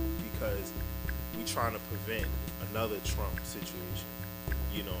caring because we trying to prevent another Trump situation.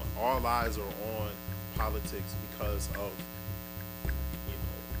 You know, all eyes are on politics because of, you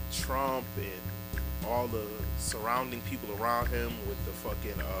know, Trump and all the surrounding people around him with the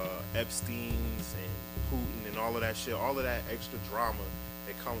fucking Epsteins and Putin and all of that shit, all of that extra drama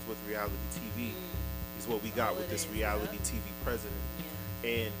that comes with reality TV is what we got with this reality TV president.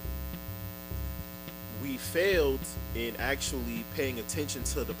 And we failed in actually paying attention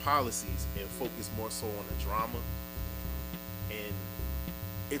to the policies and focus more so on the drama. And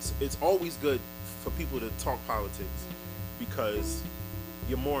it's always good for people to talk politics because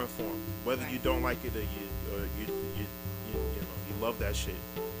you're more informed, whether you don't like it or you love that shit.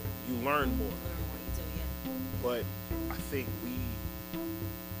 You learn more. But I think we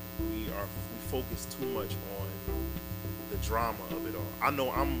focus too much on the drama of it all. I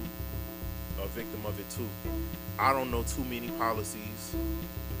know I'm a victim of it too. I don't know too many policies.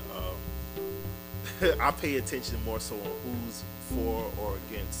 I pay attention more so on who's for or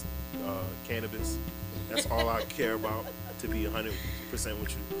against cannabis. That's all I care about, to be 100%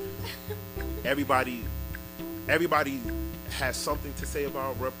 with you. Everybody has something to say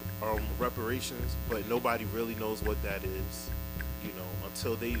about reparations, but nobody really knows what that is. You know,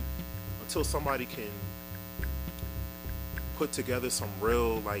 until somebody can put together some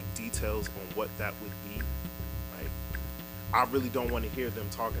real like details on what that would be. Like, I really don't want to hear them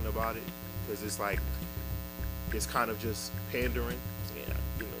talking about it because it's like it's kind of just pandering. Yeah,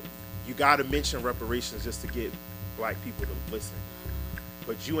 you know, you got to mention reparations just to get black people to listen,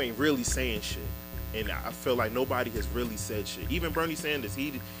 but you ain't really saying shit. And I feel like nobody has really said shit. Even Bernie Sanders,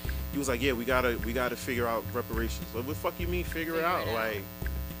 he was like, yeah, we gotta figure out reparations. What the fuck you mean figure it out? Like,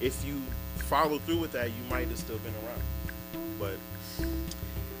 if you follow through with that, you might have still been around. But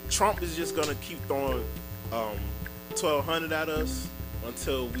Trump is just gonna keep throwing 1,200 at us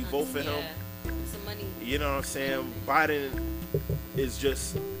until we vote for him. Some money. You know what I'm saying? Biden is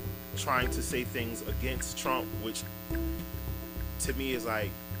just trying to say things against Trump, which to me is like,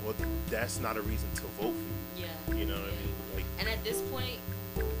 well, that's not a reason to vote for you. Yeah. You know what I mean? Like, and at this point,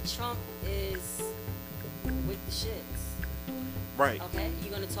 Trump is with the shits. Right. Okay?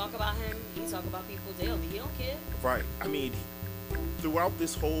 You're going to talk about him. You talk about people daily. He don't care. Right. I mean, throughout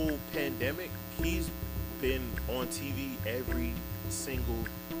this whole pandemic, he's been on TV every single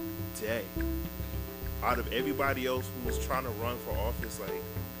day. Out of everybody else who was trying to run for office, like,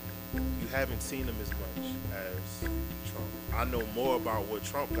 you haven't seen him as much as Trump. I know more about what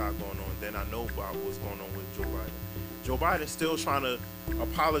Trump got going on than I know about what's going on with Joe Biden. Joe Biden's still trying to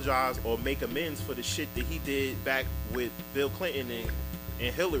apologize or make amends for the shit that he did back with Bill Clinton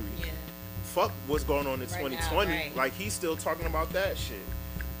and Hillary. Yeah. Fuck what's going on in Right 2020. now, right. Like, he's still talking about that shit.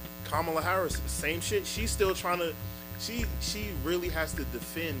 Kamala Harris, same shit. She's still trying to... She really has to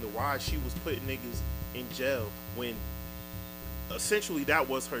defend why she was putting niggas in jail when essentially that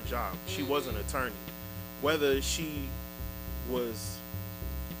was her job. She was an attorney. Whether she was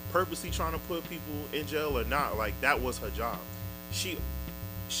purposely trying to put people in jail or not, like, that was her job. She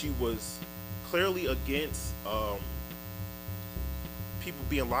was clearly against people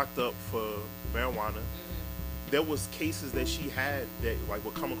being locked up for marijuana. There was cases that she had that like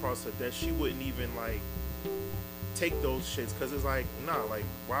would come across her desk. She wouldn't even like take those shits because it's like, nah, like,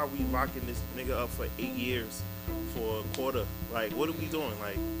 why are we locking this nigga up for 8 years for a quarter? Like, what are we doing?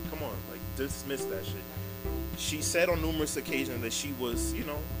 Like, come on, like, dismiss that shit. She said on numerous occasions that she was, you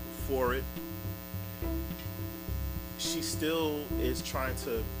know, for it. She still is trying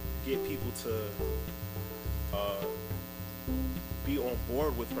to get people to be on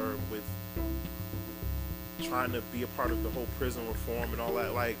board with her with trying to be a part of the whole prison reform and all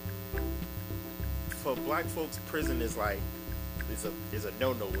that. Like, for black folks, prison is like is a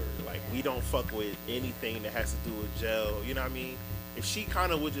no-no word. Like, we don't fuck with anything that has to do with jail. You know what I mean? If she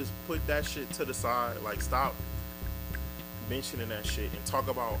kind of would just put that shit to the side, like, stop mentioning that shit and talk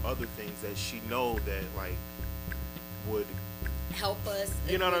about other things that she know that like would help us.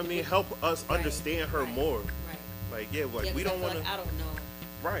 You know what I mean? Help us Right, understand her right, more. Right. Like, yeah, like, Yeah, we 'cause I don't feel want to. like I don't know.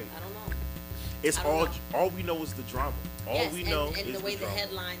 Right. I don't know. It's I don't all we know is the drama. All yes, we know and is the way the drama.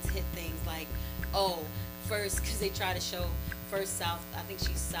 headlines hit things like, oh, first, because they try to show first South, I think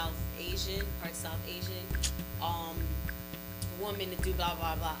she's South Asian, part South Asian, woman to do blah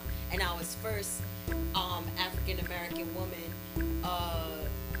blah blah, and now it's first African American woman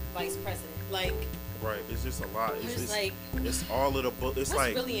vice president. Like, Right. It's just a lot. it's It's like, it's all of the book. It's what's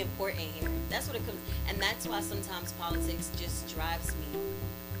like really important here? That's what it comes, and that's why sometimes politics just drives me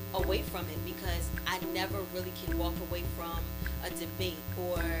away from it, because I never really can walk away from a debate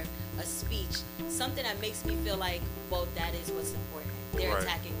or a speech, something that makes me feel like, well, that is what's important. They're Right.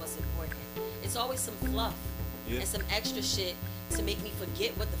 attacking what's important. It's always some fluff and some extra shit to make me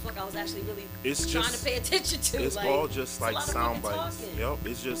forget what the fuck I was actually really It's trying just- to pay attention to. it's like, all just it's a like lot of sound fucking bites. talking. Yep.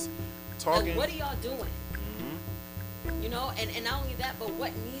 It's just Like, talking. what are y'all doing? Mhm. You know, and not only that, but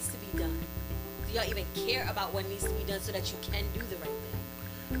what needs to be done? Do y'all even care about what needs to be done so that you can do the right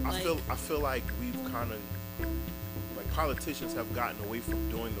thing? I feel like we've kind of like politicians have gotten away from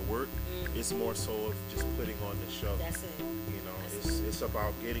doing the work. It's more so of just putting on the show. That's it. You know, That's it's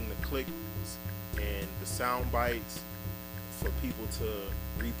about getting the clicks and the sound bites for people to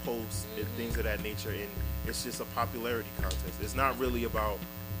repost and things of that nature, and it's just a popularity contest. It's not really about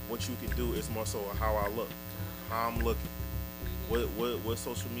what you can do. It's more so how I look, how I'm looking. What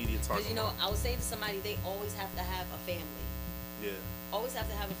social media talking Because, you know, about? I was saying to somebody, they always have to have a family. Yeah. Always have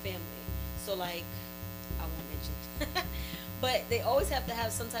to have a family. So, like, I won't mention. But they always have to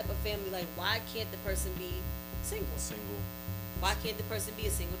have some type of family. Like, why can't the person be single? Single. Why can't the person be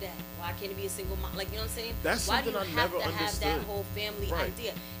a single dad? Why can't it be a single mom? Like, you know what I'm saying? That's Why do something you I have never to have understood. that whole family Right.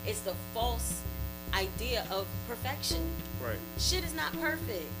 idea? It's the false idea of perfection. Right. Shit is not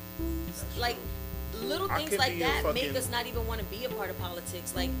perfect. That's Like, true. little I things could like be a that make fucking- us not even want to be a part of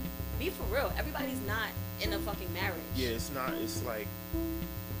politics. Like, be for real. Everybody's not in a fucking marriage. Yeah, it's not. It's like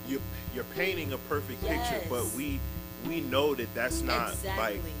you're painting a perfect picture, Yes. but we know that that's not Exactly.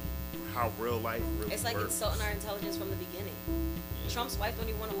 like how real life really It's like works. insulting our intelligence from the beginning. Trump's wife don't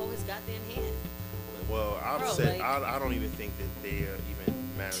even want to hold his goddamn hand. Well, I've Bro, said like- I don't even think that they are even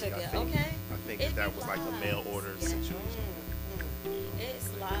married. Together, I think, okay. I think It that be was like a lies. mail order Yeah. situation. It's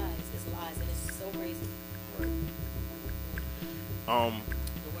lies. It's lies, and it's so crazy. Right. The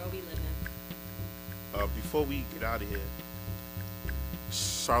world we live in. Before we get out of here,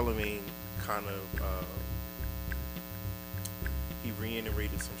 Charlemagne kind of he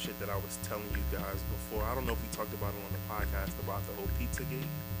reiterated some shit that I was telling you guys before. I don't know if we talked about it on the podcast about the whole Pizzagate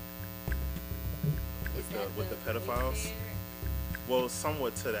Is that with the pedophiles. welfare? Well,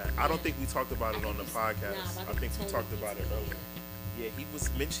 somewhat to that. I don't think we talked about it I on the think you- podcast. nah, I think we told talked me about it pizza, earlier. Yeah, he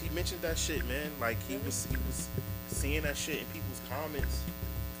mentioned that shit, man. Like he Really? was seeing that shit in people's comments.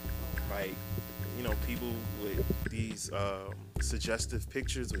 Like, you know, people with these suggestive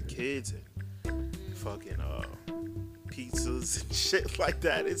pictures with kids and fucking pizzas and shit like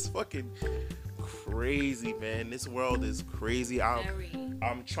that. It's fucking crazy, man. This world is crazy. Very.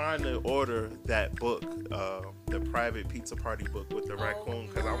 I'm trying to order that book, the Private Pizza Party book with the raccoon,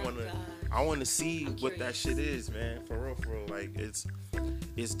 because my God. I want to see I'm what that curious. shit is, man. For real, for real. Like it's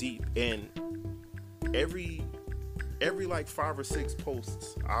deep. And every like 5 or 6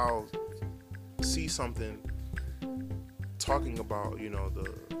 posts, I'll see something talking about, you know, the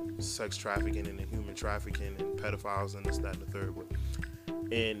sex trafficking and the human trafficking and pedophiles and this, that, and the third.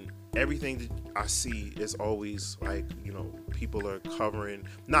 And everything that I see is always like, you know, people are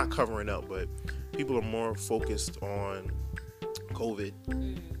not covering up, but people are more focused on COVID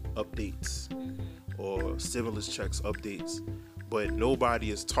updates or stimulus checks updates, but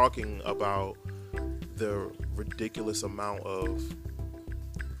nobody is talking about the ridiculous amount of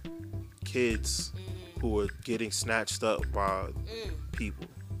kids who are getting snatched up by people.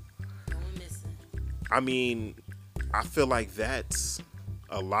 Going missing. I mean, I feel like that's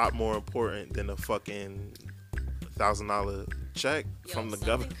a lot more important than a fucking $1,000 check Yo, from the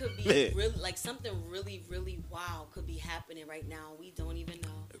something government. could be really, like something really, really wild could be happening right now. We don't even know.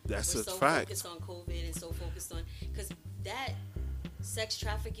 That's We're a so fact. focused on COVID and so focused on because that sex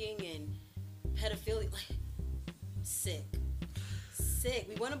trafficking and pedophilia, like sick.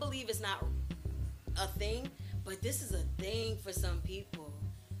 We want to believe it's not a thing, but this is a thing for some people.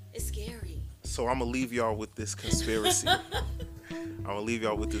 It's scary. So I'm gonna leave y'all with this conspiracy.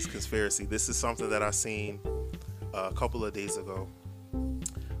 This is something that I seen a couple of days ago,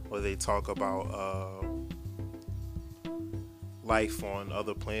 where they talk about life on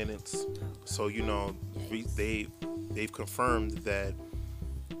other planets. So you know, they've confirmed that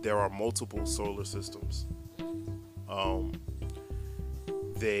there are multiple solar systems.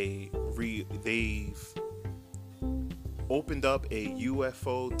 They've opened up a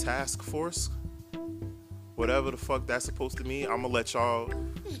UFO task force, whatever the fuck that's supposed to mean. I'm gonna let y'all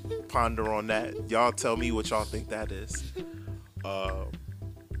ponder on that. Y'all tell me what y'all think that is.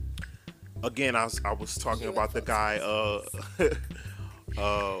 Again, I was talking about the guy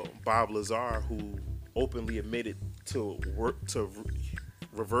Bob Lazar, who openly admitted to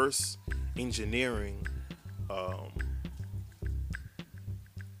reverse engineering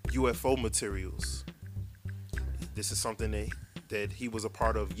UFO materials. This is something that he was a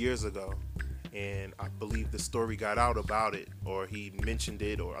part of years ago, and I believe the story got out about it, or he mentioned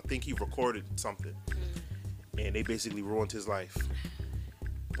it, or I think he recorded something, and they basically ruined his life.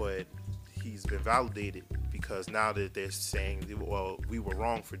 But he's been validated because now that they're saying, well, we were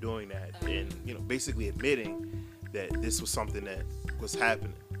wrong for doing that, and you know, basically admitting that this was something that was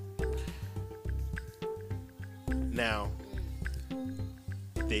happening. Now,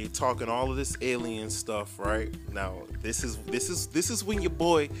 they talking all of this alien stuff, right? Now, this is when your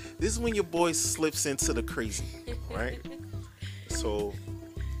boy slips into the crazy, right? So,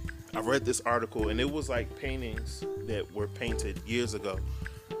 I read this article, and it was like paintings that were painted years ago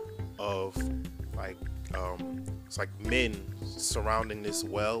of like it's like men surrounding this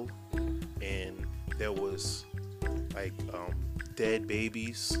well, and there was like dead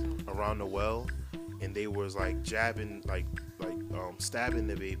babies around the well, and they was like jabbing stabbing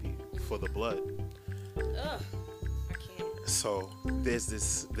the baby for the blood. Ugh, I can't. So there's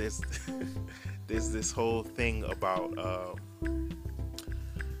this whole thing about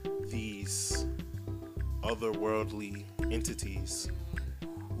these otherworldly entities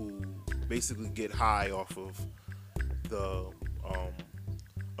who basically get high off of the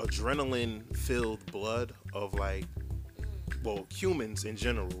adrenaline-filled blood of humans in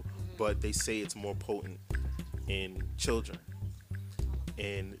general, but they say it's more potent in children.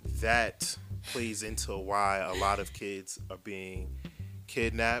 And that plays into why a lot of kids are being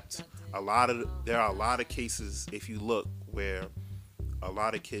kidnapped. There are a lot of cases, if you look, where a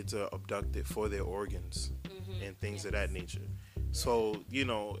lot of kids are abducted for their organs and things of that nature. So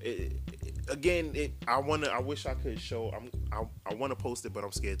I wish I could show. I want to post it, but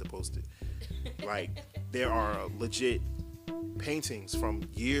I'm scared to post it. Like, there are legit paintings from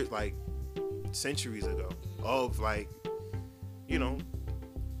years, like centuries ago, of like,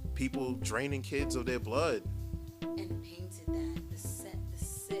 people draining kids of their blood. And painted that the sick.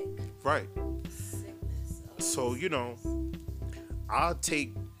 Right. The sickness. Oh, So I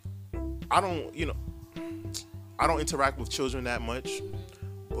don't interact with children that much,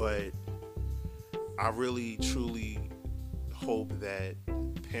 but I really truly hope that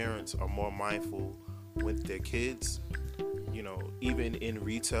parents are more mindful with their kids. Even in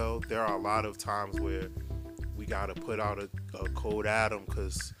retail, there are a lot of times where we gotta put out a code at them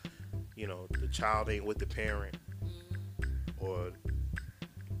because the child ain't with the parent, or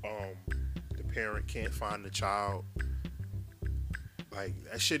the parent can't find the child. Like,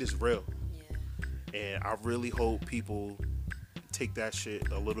 that shit is real. Yeah. And I really hope people take that shit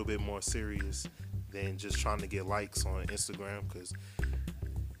a little bit more serious than just trying to get likes on Instagram, because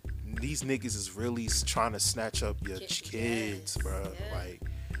these niggas is really trying to snatch up your kids, bro. Yeah. Like,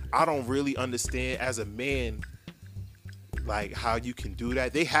 I don't really understand as a man, like, how you can do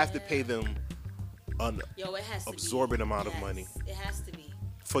that. They have to pay them an it has to absorbent amount of money. It has to be.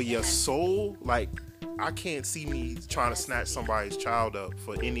 For your soul, like, I can't see me trying to snatch somebody's child up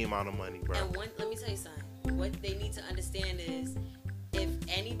for any amount of money, bro. And let me tell you something. What they need to understand is, if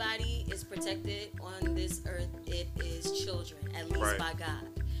anybody is protected on this earth, it is children, at least by God.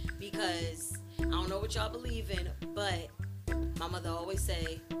 Because I don't know what y'all believe in, but my mother always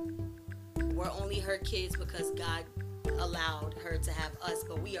say, we're only her kids because God allowed her to have us,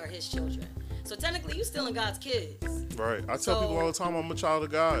 but we are his children. So technically, you still in God's kids. Right. I tell people all the time, I'm a child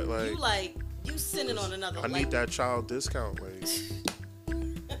of God. You sinning on another. I need that child discount. Like,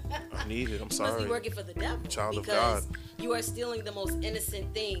 I need it. I'm sorry. You must be working for the devil. Child of God. You are stealing the most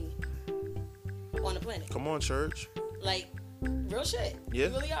innocent thing on the planet. Come on, church. Like, real shit. Yeah.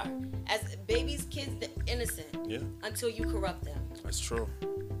 You really are. As babies, kids, they're innocent. Yeah. Until you corrupt them. That's true.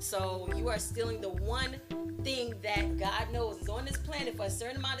 So you are stealing the one thing that God knows is on this planet for a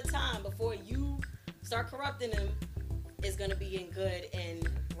certain amount of time before you start corrupting them, is going to be in good and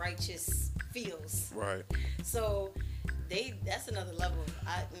righteous fields. Right. So that's another level.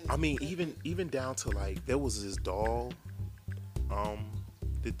 I mean, even down to, like, there was this doll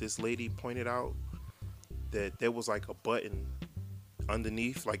that this lady pointed out that there was like a button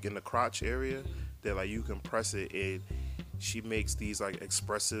underneath, like in the crotch area, that like you can press it and she makes these like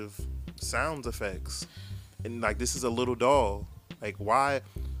expressive sound effects. And like, this is a little doll. Like, why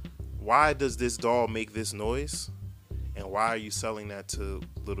does this doll make this noise? And why are you selling that to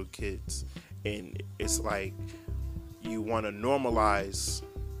little kids? And it's like, you want to normalize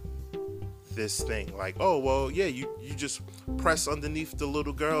this thing. Like, oh, well, yeah, you just press underneath the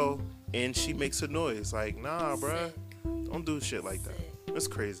little girl and she makes a noise. Like, nah, bruh. Don't do shit like that. That's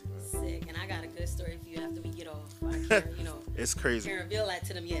crazy, man. Sick. And I got a good story for you after we get off. I can't, it's crazy. Can't reveal that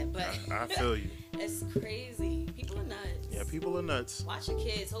to them yet, but I feel you. It's crazy. People are nuts. Yeah, people are nuts. Watch your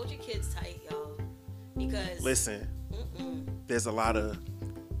kids. Hold your kids tight, y'all. Because listen, there's a lot of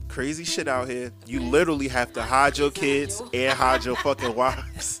crazy shit out here. You literally have to hide your kids and hide your fucking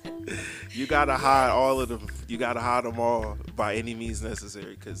wives. You gotta hide all of them. You gotta hide them all by any means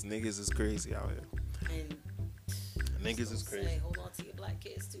necessary, because niggas is crazy out here. And niggas is crazy. Hold on to your black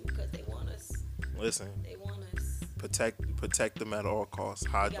kids too, because they want us. Listen, they want us. Protect them at all costs.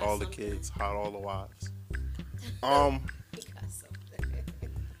 Hide all the kids. Hide all the wives.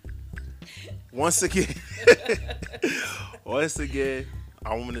 Once again,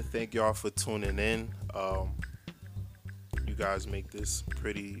 I want to thank y'all for tuning in. You guys make this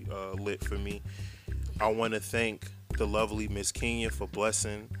pretty lit for me. I want to thank the lovely Miss Kenya for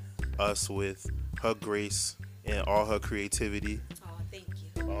blessing us with her grace and all her creativity. Oh, thank you.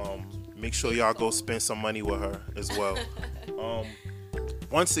 Make sure y'all go spend some money with her as well.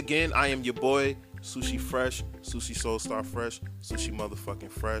 Once again, I am your boy, Sushi Fresh, Sushi Soul Star Fresh, Sushi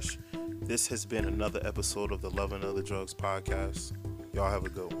Motherfucking Fresh. This has been another episode of the Love and Other Drugs podcast. Y'all have a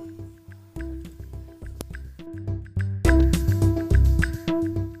good one.